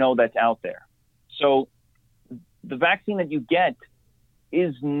don't know that's out there. So the vaccine that you get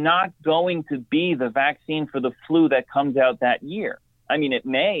is not going to be the vaccine for the flu that comes out that year. I mean, it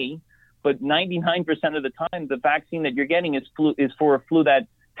may, but 99% of the time, the vaccine that you're getting is for a flu that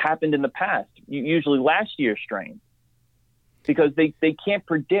happened in the past, usually last year's strain, because they can't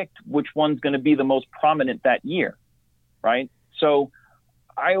predict which one's going to be the most prominent that year, right? So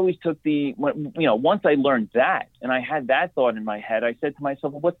I always took once I learned that and I had that thought in my head, I said to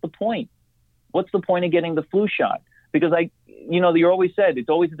myself, well, what's the point? What's the point of getting the flu shot? Because you always said, it's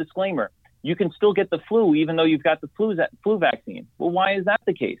always a disclaimer. you can still get the flu even though you've got the flu vaccine. Well, why is that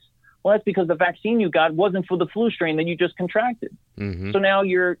the case? Well, that's because the vaccine you got wasn't for the flu strain that you just contracted. So now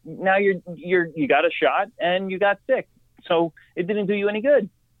you got a shot and you got sick. So it didn't do you any good.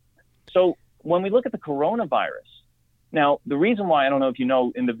 So when we look at the coronavirus, now the reason why, I don't know if you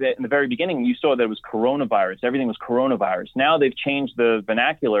know, in the very beginning you saw that it was coronavirus. Everything was coronavirus. Now they've changed the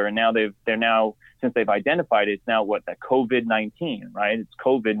vernacular, and now they're now, since they've identified it, it's now that COVID-19, right? It's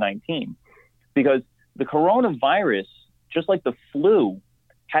COVID-19 because the coronavirus, just like the flu,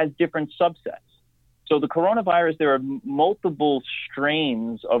 has different subsets. So the coronavirus, there are multiple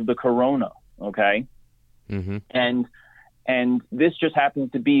strains of the corona, okay? And this just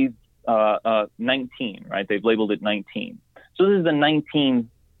happens to be 19, right? They've labeled it 19. So this is the 19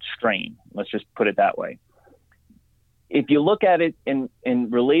 strain. Let's just put it that way. If you look at it in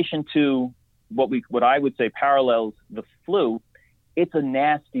relation to what I would say parallels the flu, it's a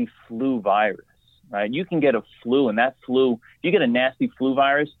nasty flu virus. Right? You can get a flu, and that flu, if you get a nasty flu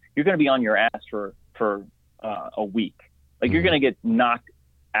virus, you're going to be on your ass for a week. Like you're going to get knocked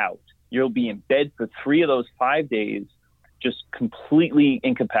out. You'll be in bed for 3 of those 5 days, just completely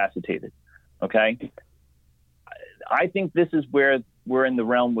incapacitated. Okay. I think this is where we're in the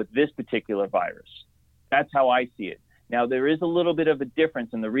realm with this particular virus. That's how I see it. Now, there is a little bit of a difference,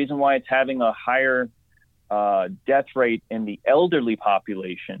 and the reason why it's having a higher death rate in the elderly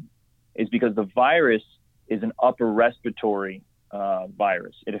population is because the virus is an upper respiratory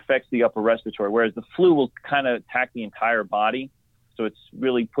virus. It affects the upper respiratory, whereas the flu will kind of attack the entire body. So it's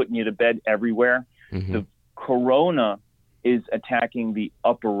really putting you to bed everywhere. The corona is attacking the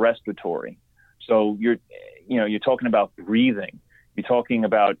upper respiratory. So you're talking about breathing. You're talking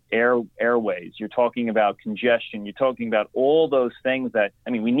about airways. You're talking about congestion. You're talking about all those things that,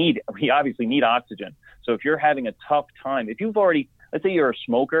 we obviously need oxygen. So if you're having a tough time, if you've already, let's say you're a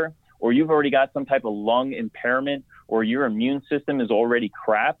smoker, or you've already got some type of lung impairment, or your immune system is already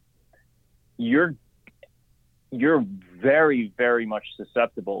crap, you're very, very much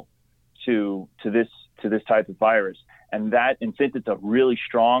susceptible to this type of virus. And since it's a really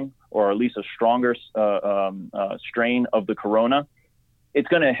strong, or at least a stronger strain of the corona, it's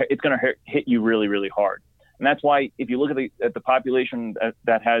gonna hit you really, really hard. And that's why if you look at the population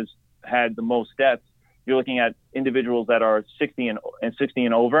that has had the most deaths, you're looking at individuals that are 60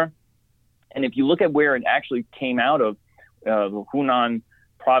 and over. And if you look at where it actually came out of, the Hunan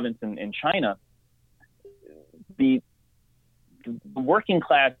province in China, the working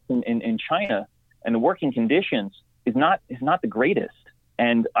class in China and the working conditions is not the greatest.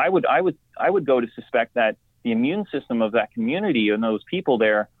 And I would go to suspect that the immune system of that community and those people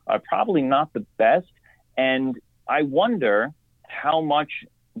there are probably not the best. And I wonder how much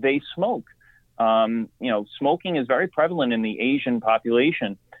they smoke. Smoking is very prevalent in the Asian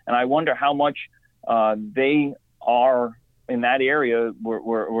population. And I wonder how much they are in that area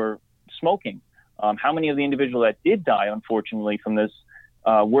were smoking. How many of the individuals that did die, unfortunately, from this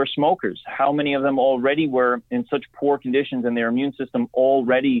were smokers? How many of them already were in such poor conditions and their immune system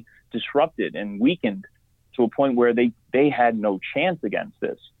already disrupted and weakened to a point where they had no chance against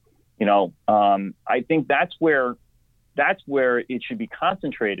this? I think that's where it should be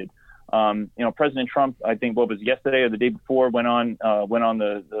concentrated. President Trump, I think what was yesterday or the day before, went on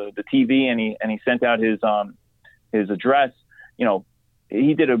the TV and he sent out his address.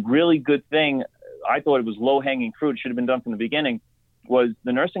 He did a really good thing. I thought it was low hanging fruit. It should have been done from the beginning. Was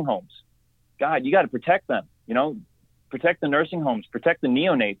the nursing homes. God, you got to protect them. Protect the nursing homes, protect the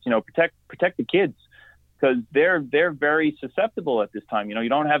neonates. Protect the kids, because they're very susceptible at this time.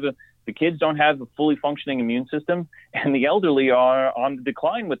 The kids don't have a fully functioning immune system, and the elderly are on the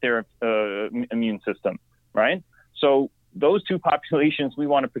decline with their immune system, right? So those two populations we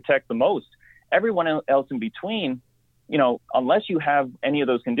want to protect the most. Everyone else in between, unless you have any of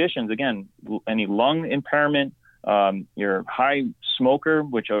those conditions, again, any lung impairment, you're high smoker,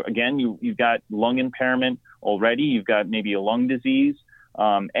 which again, you've got lung impairment already, you've got maybe a lung disease,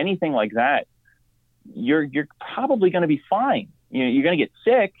 anything like that, you're probably going to be fine. You're going to get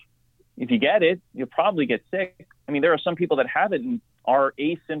sick. If you get it, you'll probably get sick. There are some people that have it and are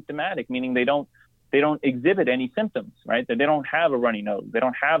asymptomatic, meaning they don't exhibit any symptoms, right? They don't have a runny nose. They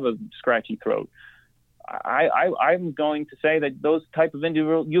don't have a scratchy throat. I'm going to say that those type of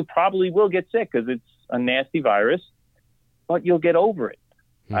individuals, you probably will get sick because it's a nasty virus, but you'll get over it.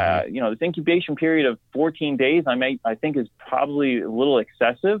 This incubation period of 14 days, I think is probably a little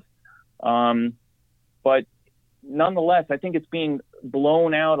excessive. But nonetheless, I think it's being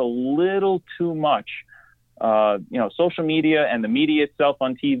blown out a little too much. Social media and the media itself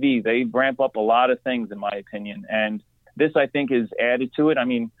on TV, they ramp up a lot of things, in my opinion. And this, I think, is added to it.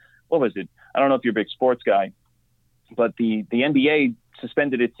 what was it? I don't know if you're a big sports guy, but the NBA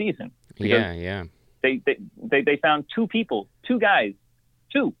suspended its season. Yeah. They found two guys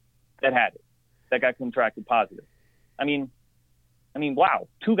that had it, that got contracted positive. I mean, wow,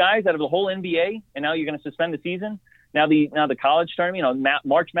 2 guys out of the whole NBA, and now you're going to suspend the season. Now the college tournament,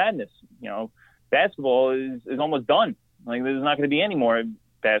 March Madness, basketball is almost done. Like, there's not going to be any more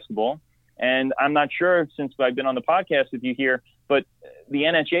basketball. And I'm not sure, since I've been on the podcast with you here, but the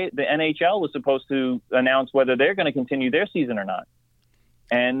NHL was supposed to announce whether they're going to continue their season or not.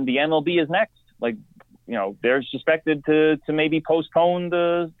 And the MLB is next. Like, they're suspected to maybe postpone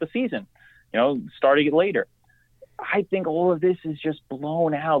the season, starting it later. I think all of this is just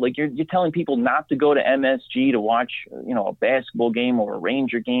blown out. Like, you're telling people not to go to MSG to watch, a basketball game or a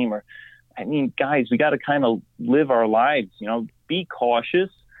Ranger game. Guys, we got to kind of live our lives, be cautious,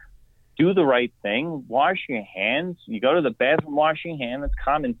 do the right thing, wash your hands. You go to the bathroom, wash your hands. That's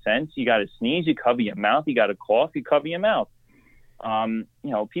common sense. You got to sneeze, you cover your mouth. You got to cough, you cover your mouth.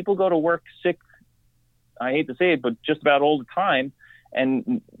 People go to work sick. I hate to say it, but just about all the time.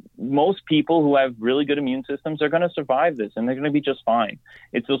 And most people who have really good immune systems are going to survive this, and they're going to be just fine.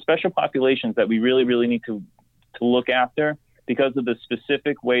 It's those special populations that we really, really need to look after, because of the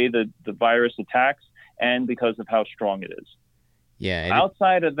specific way that the virus attacks and because of how strong it is. Yeah.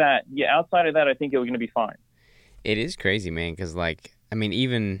 Outside of that, I think we're going to be fine. It is crazy, man, because,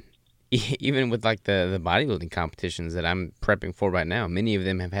 even with, the bodybuilding competitions that I'm prepping for right now, many of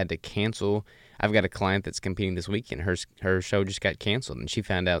them have had to cancel. I've got a client that's competing this week, and her show just got canceled, and she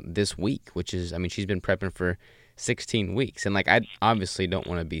found out this week, which is, she's been prepping for 16 weeks. And, I obviously don't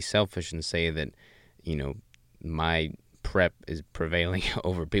want to be selfish and say that, my prep is prevailing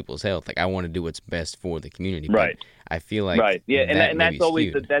over people's health. I want to do what's best for the community. Right. But I feel like right. Yeah, and that's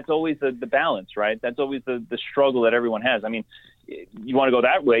always the balance, right? That's always the struggle that everyone has. You want to go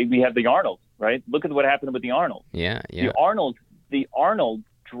that way, we have the Arnold, right? Look at what happened with the Arnold. Yeah. The Arnold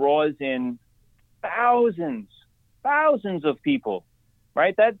draws in thousands of people,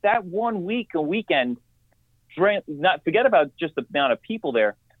 right? That 1 week, a weekend, not forget about just the amount of people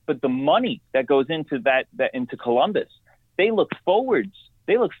there, but the money that goes into that into Columbus. They look forward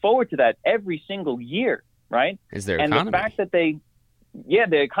to that every single year, right? Is their economy. And the fact that the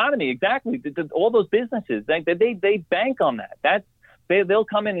economy, exactly. All those businesses, they bank on that. They'll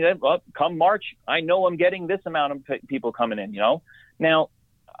come in, come March, I know I'm getting this amount of people coming in, Now,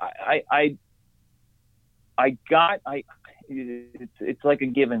 it's like a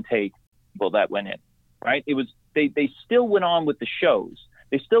give and take. Well, that went in, right? It was, they still went on with the shows.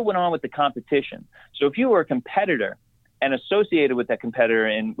 They still went on with the competition. So if you were a competitor and associated with that competitor,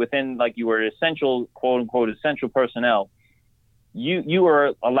 and within, you were essential, quote unquote, essential personnel, you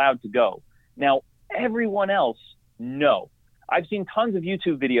were allowed to go. Now, everyone else, no. I've seen tons of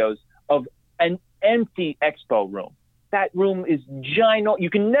YouTube videos of an empty expo room. That room is giant. You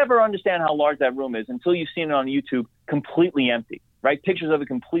can never understand how large that room is until you've seen it on YouTube completely empty, right? Pictures of it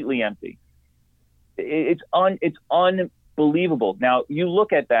completely empty. It's unbelievable. Now, you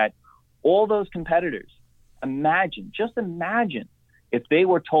look at that, all those competitors, just imagine if they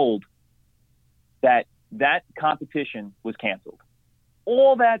were told that competition was canceled.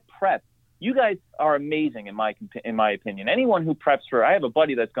 All that prep. You guys are amazing in my opinion. Anyone who preps I have a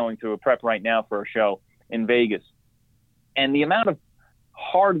buddy that's going through a prep right now for a show in Vegas. And the amount of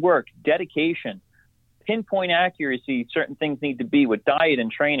hard work, dedication, pinpoint accuracy certain things need to be with diet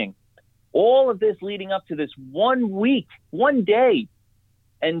and training, all of this leading up to this 1 week, 1 day,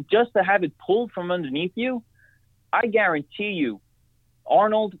 and just to have it pulled from underneath you, I guarantee you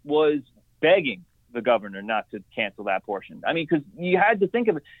Arnold was begging the governor not to cancel that portion. Because you had to think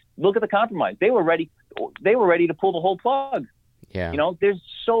of it. Look at the compromise. They were ready to pull the whole plug. Yeah. There's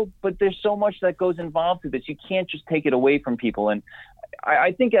so much that goes involved to this. You can't just take it away from people. And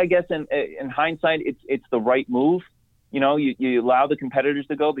I think, I guess in hindsight, it's the right move. You allow the competitors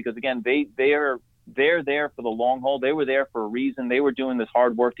to go, because again, they're there for the long haul. They were there for a reason. They were doing this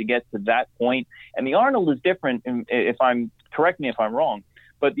hard work to get to that point. And the Arnold is different. Correct me if I'm wrong,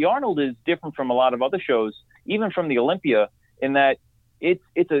 but the Arnold is different from a lot of other shows, even from the Olympia, in that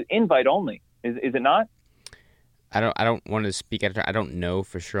it's an invite only. Is it not? I don't want to speak out. I don't know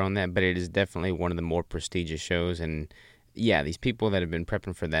for sure on that, but it is definitely one of the more prestigious shows. And yeah, these people that have been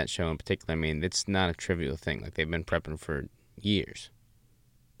prepping for that show in particular, it's not a trivial thing. They've been prepping for years.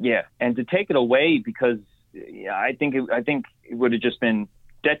 Yeah, and to take it away, because I think it would have just been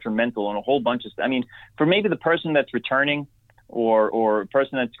detrimental on a whole bunch of stuff. For maybe the person that's returning, or a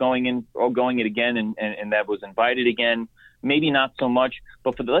person that's going in or going it again, and that was invited again, maybe not so much.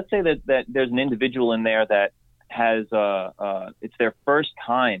 But let's say that there's an individual in there that has it's their first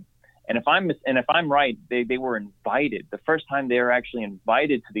time, And if I'm right, they were invited. The first time they were actually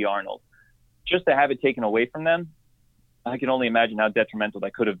invited to the Arnold, just to have it taken away from them, I can only imagine how detrimental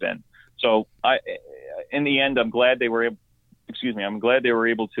that could have been. So in the end, I'm glad they were able. I'm glad they were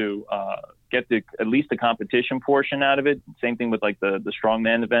able to get at least the competition portion out of it. Same thing with like the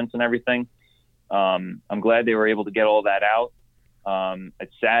strongman events and everything. I'm glad they were able to get all that out.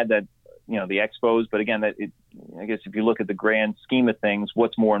 It's sad that the expos, but again, I guess if you look at the grand scheme of things,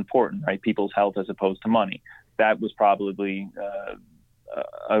 what's more important, right? People's health as opposed to money. That was probably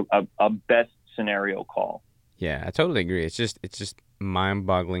a best scenario call. Yeah, I totally agree. It's just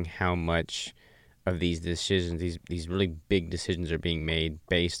mind-boggling how much of these decisions, these really big decisions, are being made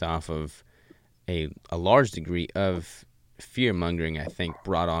based off of a large degree of fear-mongering, I think,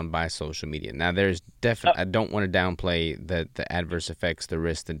 brought on by social media. Now, there's definitely, I don't want to downplay the adverse effects, the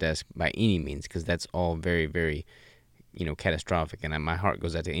risk, the deaths by any means, because that's all very, very, catastrophic, and my heart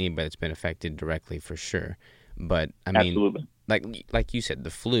goes out to anybody that's been affected directly, for sure. But I mean, absolutely. Like you said, the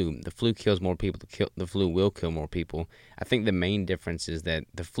flu kills more people. The flu will kill more people. I think the main difference is that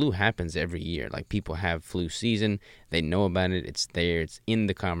the flu happens every year. Like, people have flu season. They know about it. It's there. It's in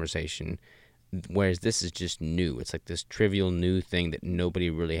the conversation. Whereas this is just new. It's like this trivial new thing that nobody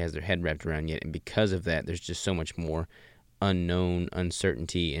really has their head wrapped around yet. And because of that, there's just so much more unknown,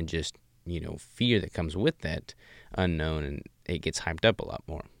 uncertainty, and just, fear that comes with that unknown. And it gets hyped up a lot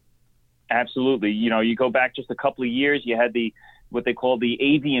more. Absolutely. You go back just a couple of years, you had what they call the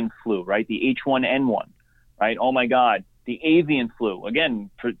avian flu, right? The H1N1, right? Oh my God. The avian flu, again,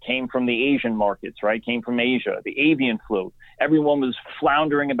 came from the Asian markets, right? Came from Asia. The avian flu. Everyone was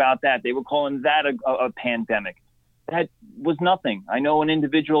floundering about that. They were calling that a pandemic. That was nothing. I know an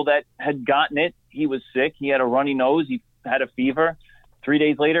individual that had gotten it. He was sick. He had a runny nose. He had a fever. 3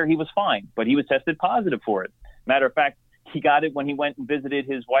 days later, he was fine, but he was tested positive for it. Matter of fact, he got it when he went and visited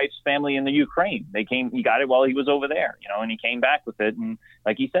his wife's family in the Ukraine. He got it while he was over there, and he came back with it. And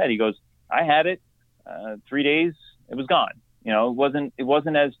like he said, he goes, I had it, 3 days, it was gone. It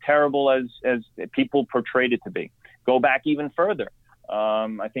wasn't as terrible as people portrayed it to be. Go back even further.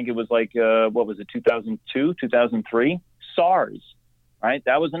 I think it was like, 2002, 2003, SARS, right?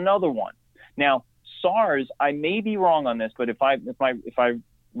 That was another one. Now, SARS, I may be wrong on this, but if I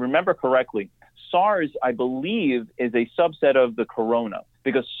remember correctly, SARS, I believe, is a subset of the corona,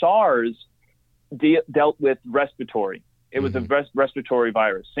 because SARS dealt with respiratory. It was a respiratory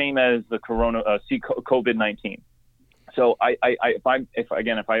virus, same as the corona, COVID-19. So I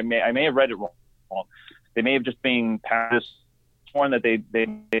may have read it wrong. They may have just been sworn that they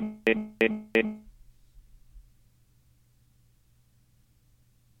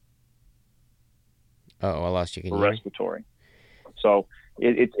Oh, I lost you. Can you hear me? Respiratory. So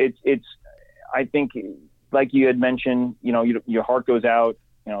it's I think, like you had mentioned, your heart goes out,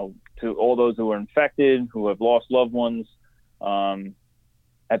 to all those who are infected, who have lost loved ones.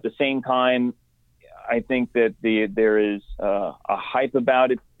 At the same time, I think that there is a hype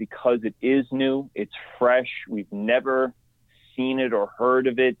about it because it is new, it's fresh. We've never seen it or heard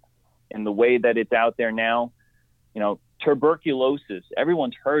of it in the way that it's out there now. Tuberculosis.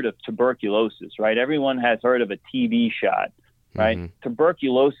 Everyone's heard of tuberculosis, right? Everyone has heard of a TB shot, right? Mm-hmm.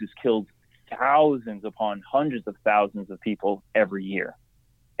 Tuberculosis kills thousands upon hundreds of thousands of people every year.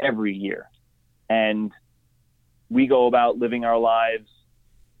 And we go about living our lives,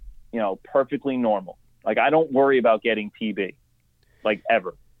 perfectly normal. Like, I don't worry about getting TB, like,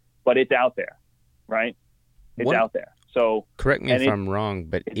 ever, but it's out there, right? It's out there. So correct me if I'm wrong,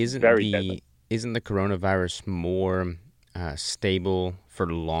 but isn't the coronavirus more stable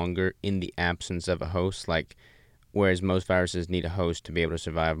for longer in the absence of a host? Like, whereas most viruses need a host to be able to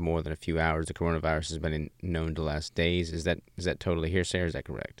survive more than a few hours, the coronavirus has been known to last days. Is that totally hearsay, or is that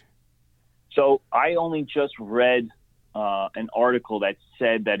correct? So I only just read an article that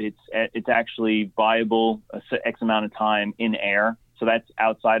said that it's actually viable X amount of time in air. So that's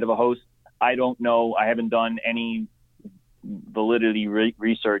outside of a host. I don't know. I haven't done any validity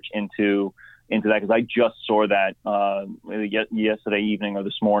research into that, because I just saw that yesterday evening or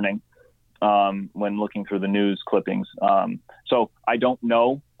this morning when looking through the news clippings. So I don't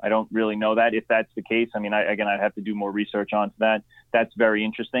know. I don't really know that, if that's the case. I mean, I'd have to do more research onto that. That's very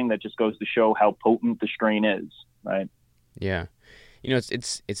interesting. That just goes to show how potent the strain is, right? Yeah.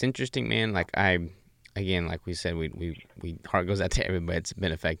 It's interesting, man. Like, like we said, we heart goes out to everybody that's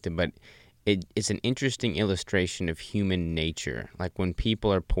been affected, but it's an interesting illustration of human nature. Like, when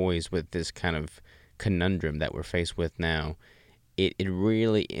people are poised with this kind of conundrum that we're faced with now, it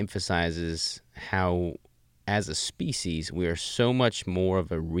really emphasizes how, as a species, we are so much more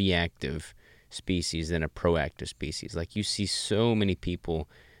of a reactive species than a proactive species. Like, you see so many people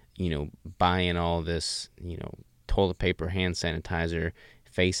buying all this, toilet paper, hand sanitizer,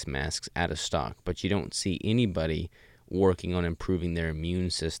 face masks out of stock, but you don't see anybody working on improving their immune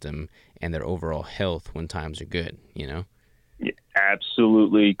system and their overall health when times are good, Yeah,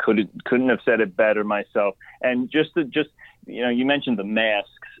 absolutely. Couldn't have said it better myself. And just you mentioned the masks.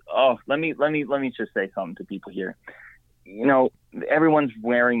 Oh, let me just say something to people here. Everyone's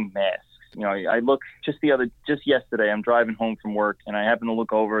wearing masks. I look just yesterday, I'm driving home from work and I happen to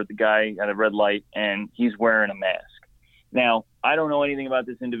look over at the guy at a red light and he's wearing a mask. Now, I don't know anything about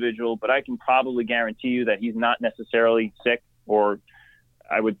this individual, but I can probably guarantee you that he's not necessarily sick, or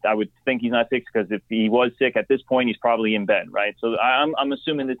I would think he's not sick, because if he was sick at this point, he's probably in bed, right? So I'm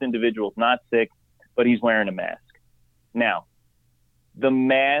assuming this individual is not sick, but he's wearing a mask. Now, the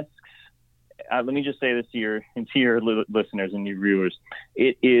masks, let me just say this to your listeners and your viewers.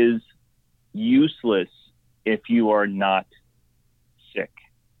 It is useless if you are not sick,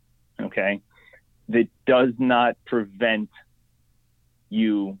 okay? That does not prevent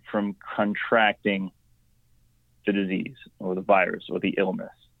you from contracting the disease or the virus or the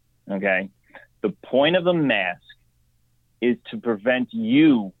illness, okay? The point of a mask is to prevent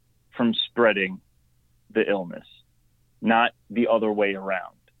you from spreading the illness, not the other way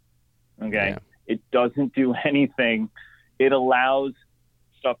around, okay? Yeah. It doesn't do anything. It allows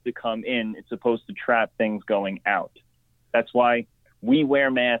stuff to come in. It's supposed to trap things going out. That's why we wear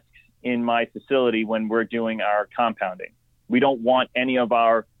masks in my facility when we're doing our compounding. We don't want any of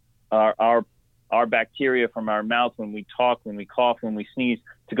our bacteria from our mouth when we talk, when we cough, when we sneeze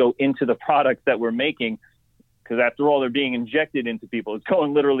to go into the products that we're making, because after all, they're being injected into people. It's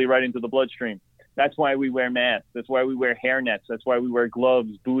going literally right into the bloodstream. That's why we wear masks. That's why we wear hair nets. That's why we wear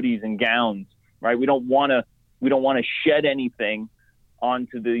gloves, booties, and gowns, right? We don't want to shed anything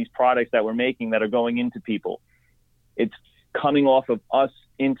onto these products that we're making that are going into people. It's coming off of us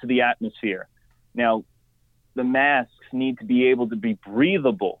into the atmosphere. Now, the masks need to be able to be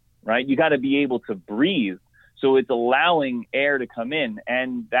breathable, right? You got to be able to breathe. So it's allowing air to come in,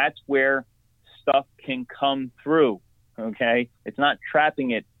 and that's where stuff can come through, okay? It's not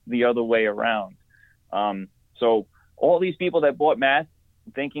trapping it the other way around. So all these people that bought masks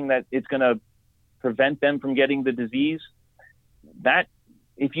thinking that it's going to prevent them from getting the disease, that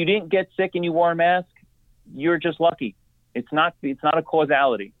if you didn't get sick and you wore a mask, you're just lucky. It's not a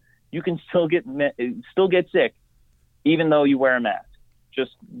causality. You can still get sick even though you wear a mask.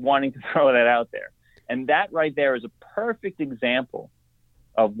 Just wanting to throw that out there. And that right there is a perfect example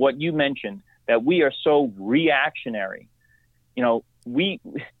of what you mentioned, that we are so reactionary. We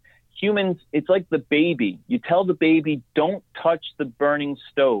humans, it's like the baby. You tell the baby, don't touch the burning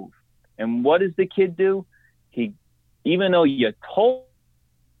stove. And what does the kid do? Even though you told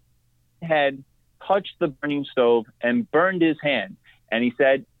him, head touched the burning stove and burned his hand. And he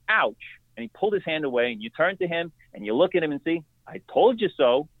said, ouch. And he pulled his hand away, and you turn to him and you look at him and see, I told you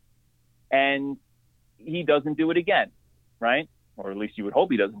so. And he doesn't do it again, right? Or at least you would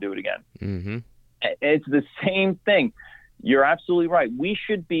hope he doesn't do it again. Mm-hmm. It's the same thing. You're absolutely right. We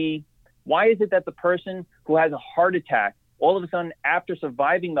should be, why is it that the person who has a heart attack, all of a sudden after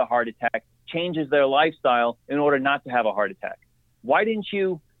surviving the heart attack, changes their lifestyle in order not to have a heart attack? Why didn't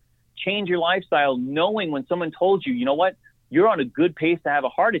you change your lifestyle knowing when someone told you, you know what, you're on a good pace to have a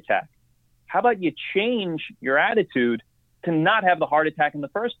heart attack? How about you change your attitude to not have the heart attack in the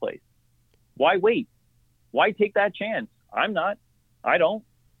first place? Why wait? Why take that chance? I don't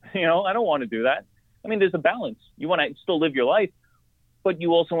want to do that. I mean, there's a balance. You want to still live your life, but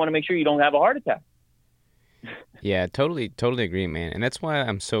you also want to make sure you don't have a heart attack. Yeah, totally agree, man. And that's why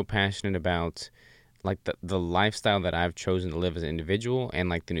I'm so passionate about like the lifestyle that I've chosen to live as an individual, and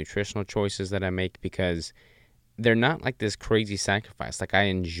like the nutritional choices that I make, because they're not like this crazy sacrifice. Like, I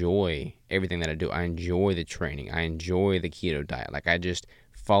enjoy everything that I do. I enjoy the training. I enjoy the keto diet. Like, I just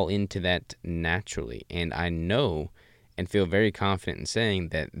fall into that naturally. And I know and feel very confident in saying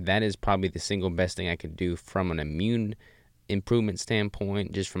that that is probably the single best thing I could do from an immune improvement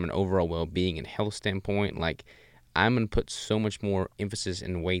standpoint, just from an overall well-being and health standpoint. Like, I'm going to put so much more emphasis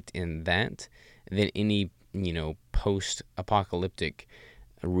and weight in that than any, post-apocalyptic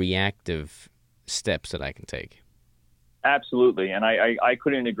reactive steps that I can take. Absolutely. And I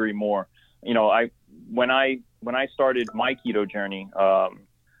couldn't agree more. When I started my keto journey,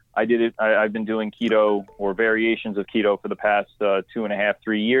 I've been doing keto or variations of keto for the past 2.5,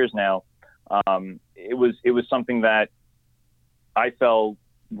 3 years now. It was something that I fell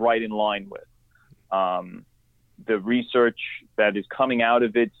right in line with. The research that is coming out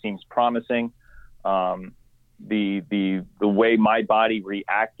of it seems promising. The way my body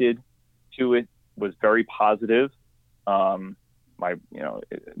reacted to it was very positive.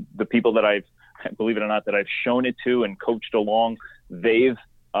 the people that believe it or not, that I've shown it to and coached along, they've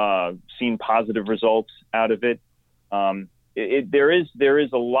seen positive results out of it. There is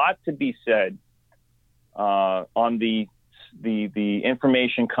a lot to be said on the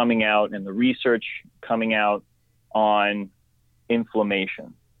information coming out and the research coming out on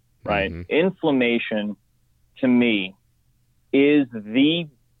inflammation, right? Mm-hmm. Inflammation, to me, is the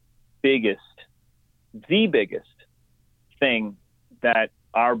biggest thing that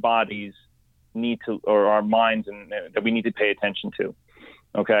our bodies need to, or our minds, and that we need to pay attention to.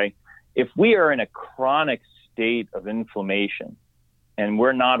 Okay. If we are in a chronic state of inflammation and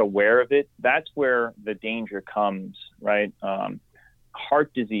we're not aware of it, that's where the danger comes, right?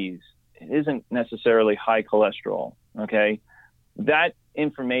 Heart disease isn't necessarily high cholesterol. Okay. That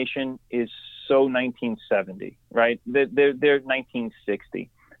information is so 1970, right? They're 1960.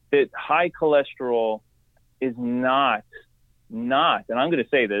 That high cholesterol is not, and I'm going to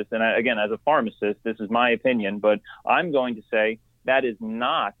say this, and again, as a pharmacist, this is my opinion, but I'm going to say that is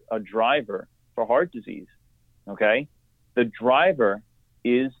not a driver for heart disease, okay? The driver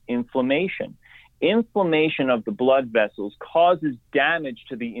is inflammation. Inflammation of the blood vessels causes damage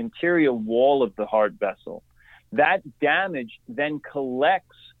to the interior wall of the heart vessel. That damage then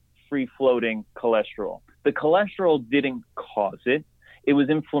collects free-floating cholesterol. The cholesterol didn't cause it. It was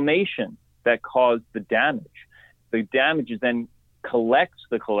inflammation that caused the damage. The damage then collects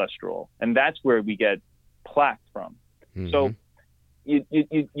the cholesterol, and that's where we get plaque from. Mm-hmm. So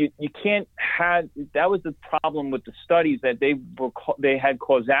you can't have, that was the problem with the studies, that they had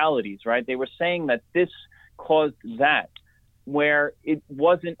causalities, right? They were saying that this caused that, where it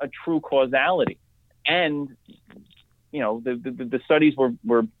wasn't a true causality. And the studies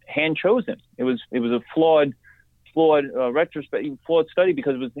were hand chosen. It was a flawed retrospective, flawed study,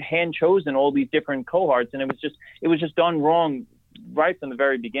 because it was hand chosen, all these different cohorts, and it was just done wrong right from the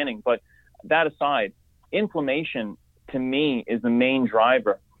very beginning. But that aside, inflammation to me is the main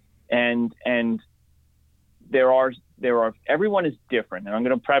driver, and there are everyone is different, and I'm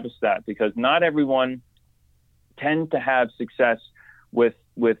going to preface that, because not everyone tends to have success with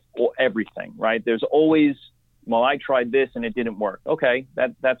everything, right? There's always, well, I tried this and it didn't work. Okay,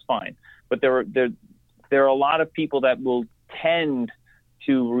 that's fine. But there are a lot of people that will tend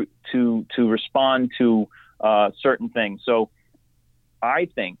to respond to certain things. So I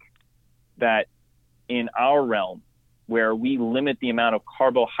think that in our realm, where we limit the amount of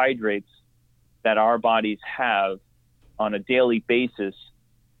carbohydrates that our bodies have on a daily basis,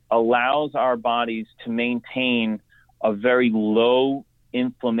 allows our bodies to maintain a very low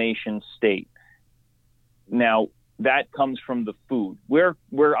inflammation state. Now, that comes from the food. We're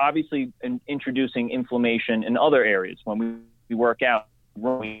obviously introducing inflammation in other areas when we work out,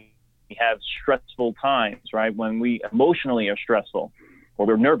 when we have stressful times, right? When we emotionally are stressful or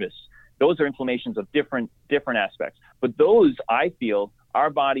we're nervous. Those are inflammations of different aspects. But those, I feel, our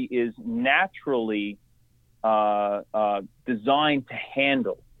body is naturally designed to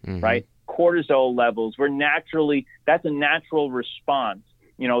handle, mm-hmm. right? Cortisol levels, that's a natural response.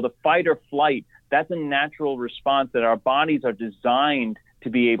 The fight or flight, that's a natural response that our bodies are designed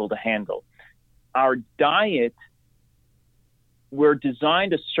to be able to handle. Our diet, we're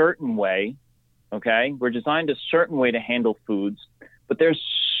designed a certain way, okay? We're designed a certain way to handle foods, but there's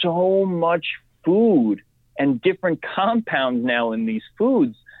so much food and different compounds now in these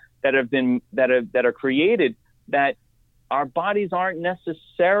foods that are created, that our bodies aren't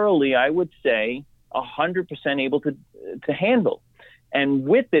necessarily, I would say, 100% able to handle. And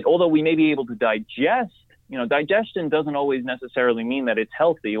with it, although we may be able to digest, digestion doesn't always necessarily mean that it's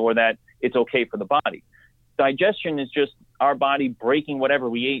healthy or that it's okay for the body. Digestion is just our body breaking whatever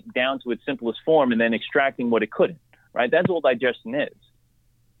we ate down to its simplest form and then extracting what it couldn't, right? That's all digestion is.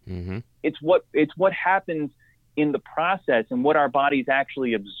 Mm-hmm. It's what happens in the process and what our bodies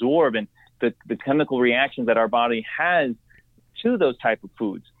actually absorb, and the chemical reactions that our body has to those type of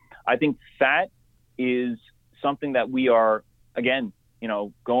foods. I think fat is something that we are, again,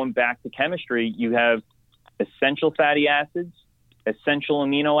 going back to chemistry, you have essential fatty acids, essential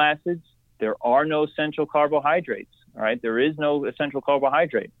amino acids. There are no essential carbohydrates, all right? There is no essential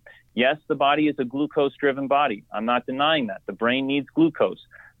carbohydrate. Yes, the body is a glucose-driven body. I'm not denying that. The brain needs glucose.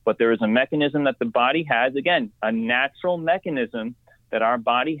 But there is a mechanism that the body has, again, a natural mechanism that our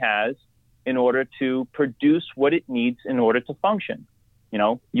body has in order to produce what it needs in order to function.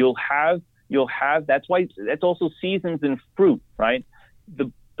 You'll have, that's also seasons in fruit, right?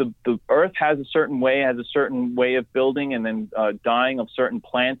 The earth has a certain way of building and then dying of certain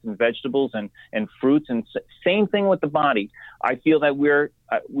plants and vegetables and fruits, and same thing with the body. I feel that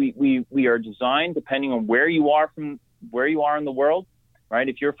we are designed, depending on where you are where you are in the world, right?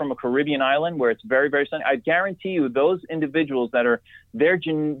 If you're from a Caribbean island where it's very, very sunny, I guarantee you those individuals that are their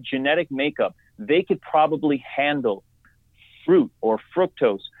genetic makeup, they could probably handle fruit or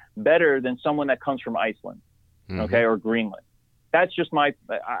fructose better than someone that comes from Iceland, okay, or Greenland. That's just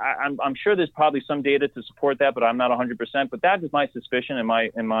I'm sure there's probably some data to support that, but I'm not 100%. But that is my suspicion and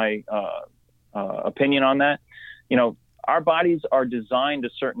my opinion on that. Our bodies are designed a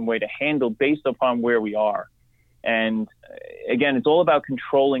certain way to handle based upon where we are. And again, it's all about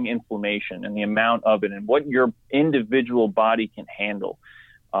controlling inflammation and the amount of it and what your individual body can handle.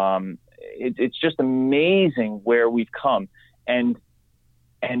 It's just amazing where we've come. And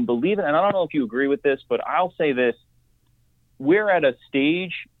believe it, and I don't know if you agree with this, but I'll say this. We're at a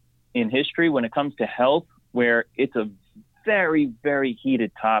stage in history when it comes to health where it's a very, very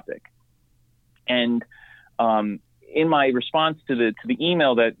heated topic. And in my response to the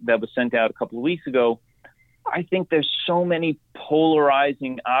email that was sent out a couple of weeks ago, I think there's so many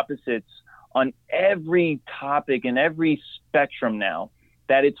polarizing opposites on every topic and every spectrum now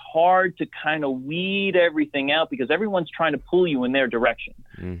that it's hard to kind of weed everything out because everyone's trying to pull you in their direction,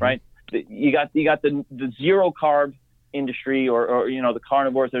 right? You got the zero carb industry or the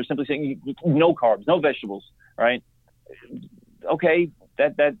carnivores that are simply saying no carbs, no vegetables, right? Okay,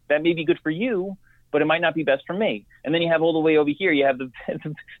 that may be good for you, but it might not be best for me. And then you have all the way over here, you have the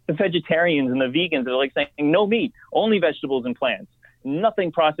vegetarians and the vegans that are like saying no meat, only vegetables and plants,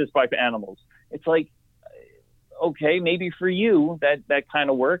 nothing processed by animals. It's like, okay, maybe for you that kind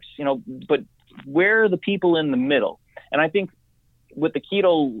of works, but where are the people in the middle? And I think with the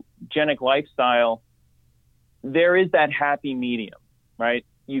ketogenic lifestyle, there is that happy medium, right?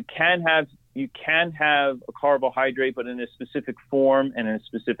 You can have a carbohydrate, but in a specific form and in a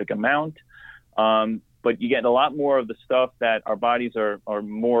specific amount. But you get a lot more of the stuff that our bodies are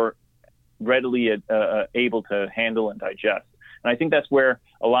more readily able to handle and digest. And I think that's where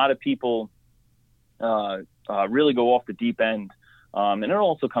a lot of people really go off the deep end. And it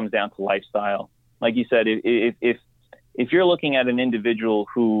also comes down to lifestyle. Like you said, if you're looking at an individual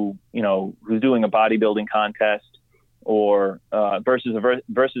who's doing a bodybuilding contest or versus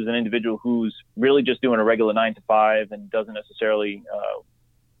an individual who's really just doing a regular 9 to 5 and doesn't necessarily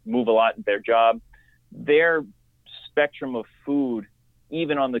move a lot in their job, their spectrum of food,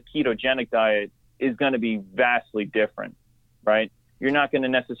 even on the ketogenic diet, is going to be vastly different, right? You're not going to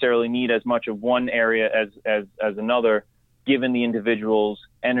necessarily need as much of one area as another, given the individual's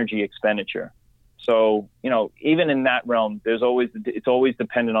energy expenditure. So, even in that realm, it's always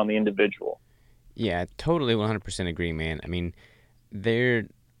dependent on the individual. Yeah, totally 100% agree, man. I mean,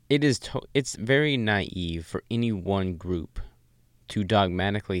 it's very naive for any one group to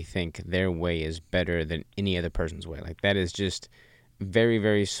dogmatically think their way is better than any other person's way. Like, that is just very,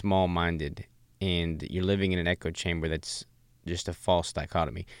 very small-minded, and you're living in an echo chamber that's just a false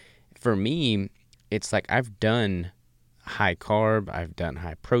dichotomy. For me, it's like I've done high carb, I've done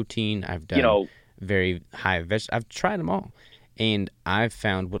high protein, I've done very high I've tried them all, and I've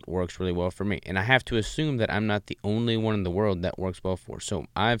found what works really well for me. And I have to assume that I'm not the only one in the world that works well for. So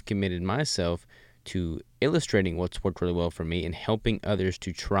I've committed myself to illustrating what's worked really well for me and helping others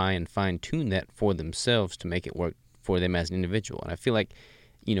to try and fine-tune that for themselves to make it work for them as an individual. And I feel like,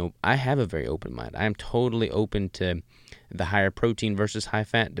 I have a very open mind. I'm totally open to the higher protein versus high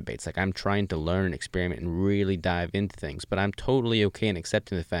fat debates. Like, I'm trying to learn and experiment and really dive into things, but I'm totally okay in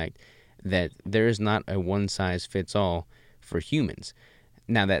accepting the fact that there is not a one-size-fits-all for humans.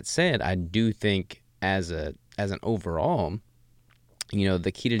 Now, that said, I do think as an overall,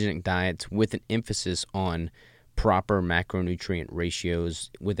 the ketogenic diets with an emphasis on proper macronutrient ratios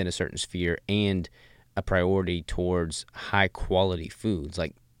within a certain sphere and a priority towards high-quality foods.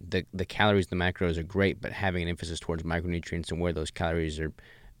 Like, the calories, the macros are great, but having an emphasis towards micronutrients and where those calories are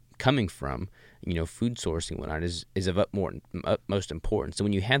coming from, food sourcing and whatnot is of utmost importance. So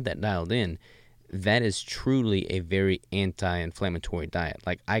when you have that dialed in, that is truly a very anti-inflammatory diet.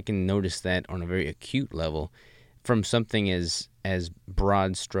 Like, I can notice that on a very acute level from something as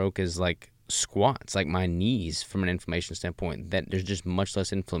broad stroke as like squats, like my knees, from an inflammation standpoint, that there's just much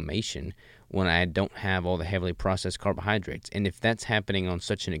less inflammation when I don't have all the heavily processed carbohydrates. And if that's happening on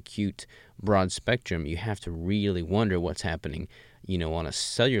such an acute broad spectrum, you have to really wonder what's happening, on a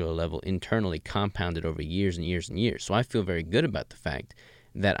cellular level, internally, compounded over years and years and years. So I feel very good about the fact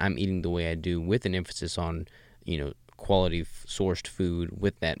that I'm eating the way I do, with an emphasis on, quality sourced food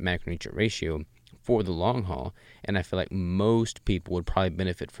with that macronutrient ratio for the long haul. And I feel like most people would probably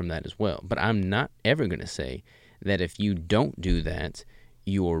benefit from that as well. But I'm not ever going to say that if you don't do that,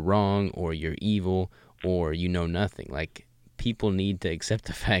 you're wrong or you're evil or you know nothing. Like, people need to accept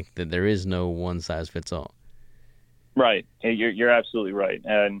the fact that there is no one size fits all. Right. Hey, you're absolutely right.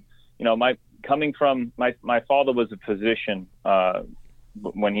 And my coming from my father was a physician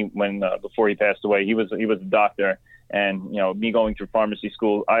when before he passed away. He was a doctor, and me going through pharmacy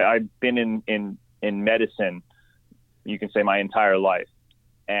school, I've been in medicine, you can say, my entire life.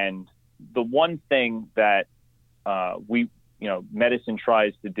 And the one thing that medicine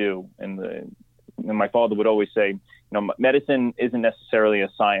tries to do, and my father would always say, medicine isn't necessarily a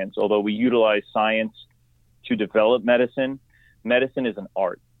science, although we utilize science to develop medicine. Medicine is an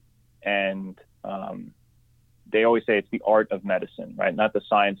art, and they always say it's the art of medicine, right? Not the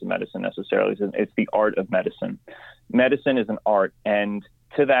science of medicine necessarily. It's the art of medicine. Medicine is an art, and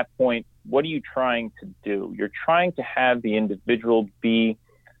to that point, what are you trying to do? You're trying to have the individual be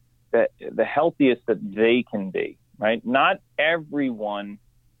the healthiest that they can be, right? Not everyone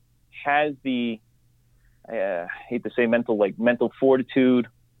has the, I hate to say mental fortitude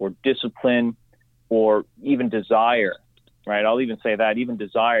or discipline or even desire, right? I'll even say that, even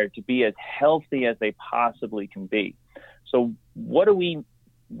desire to be as healthy as they possibly can be. So what do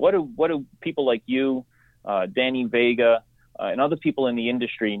people like you, Danny Vega, and other people in the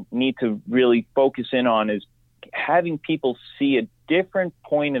industry need to really focus in on is having people see a different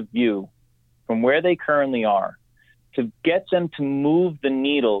point of view from where they currently are to get them to move the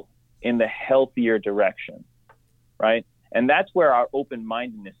needle in the healthier direction, right? And that's where our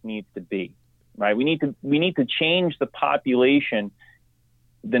open-mindedness needs to be, right? We need to change the population,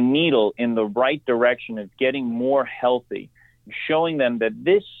 the needle in the right direction of getting more healthy, showing them that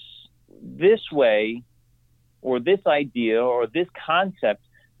this way or this idea or this concept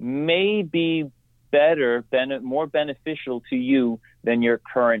may be better, more beneficial to you than your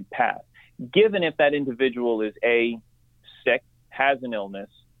current path. Given if that individual is A, sick, has an illness,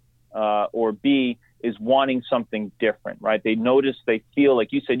 or B, is wanting something different, right? They notice, they feel,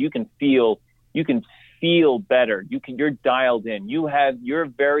 like you said, you can feel better. You're dialed in. You're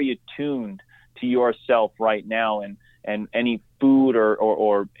very attuned to yourself right now, and any food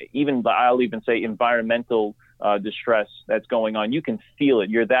or even, I'll even say, environmental distress that's going on, you can feel it.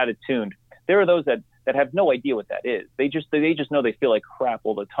 You're that attuned. There are those that have no idea what that is. They just know they feel like crap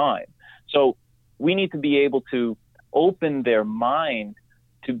all the time. So we need to be able to open their mind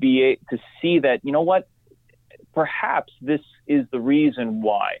to see that, you know what, perhaps this is the reason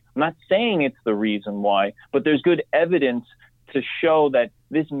why. I'm not saying it's the reason why, but there's good evidence to show that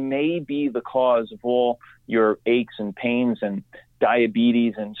this may be the cause of all your aches and pains and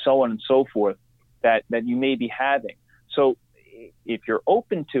diabetes and so on and so forth that you may be having. So if you're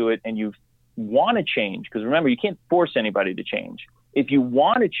open to it and you want to change, because remember, you can't force anybody to change. If you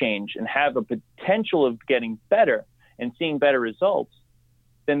want to change and have a potential of getting better and seeing better results,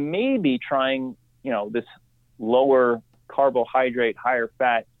 then maybe trying, this lower carbohydrate, higher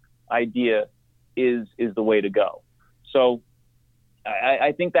fat idea is the way to go. So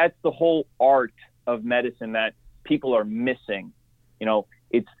I think that's the whole art of medicine that people are missing.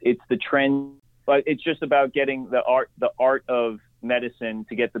 It's the trend, but it's just about getting the art of medicine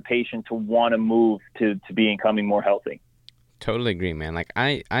to get the patient to want to move to becoming more healthy. Totally agree, man. Like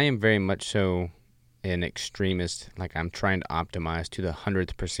I am very much so an extremist. Like I'm trying to optimize to the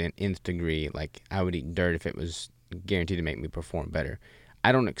 100th nth degree. Like I would eat dirt if it was guaranteed to make me perform better.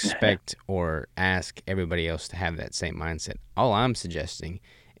 I don't expect or ask everybody else to have that same mindset. All I'm suggesting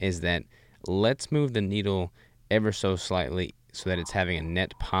is that let's move the needle ever so slightly so that it's having a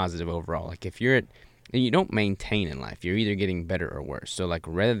net positive overall. Like if you don't maintain in life, you're either getting better or worse. So like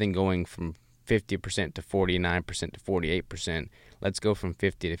rather than going from 50% to 49% to 48%, let's go from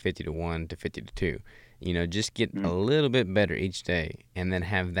 50 to 50 to 1 to 50 to 2. Just get a little bit better each day and then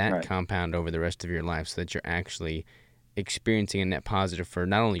have that compound over the rest of your life so that you're actually experiencing a net positive for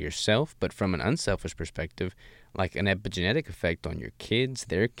not only yourself, but from an unselfish perspective, like an epigenetic effect on your kids,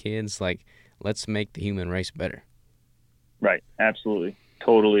 their kids. Like, let's make the human race better. Right. Absolutely.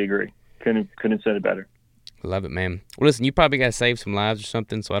 Totally agree. Couldn't have said it better. Love it, man. Well, listen, you probably got to save some lives or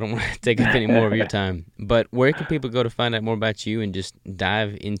something, so I don't want to take up any more of your time. But where can people go to find out more about you and just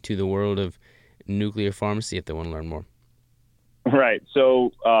dive into the world of nuclear pharmacy if they want to learn more? Right.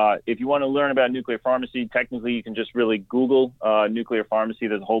 So if you want to learn about nuclear pharmacy, technically you can just really Google nuclear pharmacy.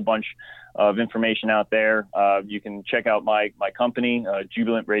 There's a whole bunch of information out there. You can check out my company,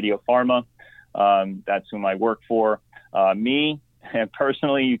 Jubilant Radio Pharma. That's whom I work for. Me,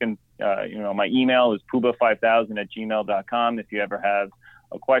 personally, you can, my email is puba5000@gmail.com. If you ever have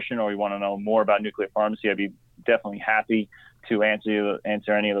a question or you want to know more about nuclear pharmacy, I'd be definitely happy to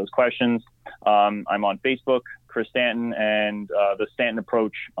answer any of those questions. I'm on Facebook, Chris Staton, and the Staton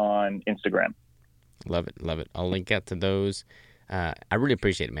Approach on Instagram. Love it. I'll link out to those. I really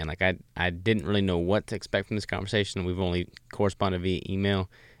appreciate it, man. Like I didn't really know what to expect from this conversation. We've only corresponded via email,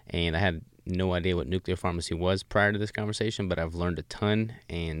 and I had no idea what nuclear pharmacy was prior to this conversation, but I've learned a ton,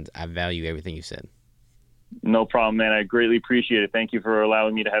 and I value everything you said. No problem, man. I greatly appreciate it. Thank you for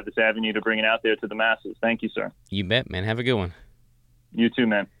allowing me to have this avenue to bring it out there to the masses. Thank you, sir. You bet, man. Have a good one. You too,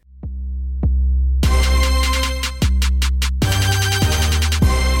 man.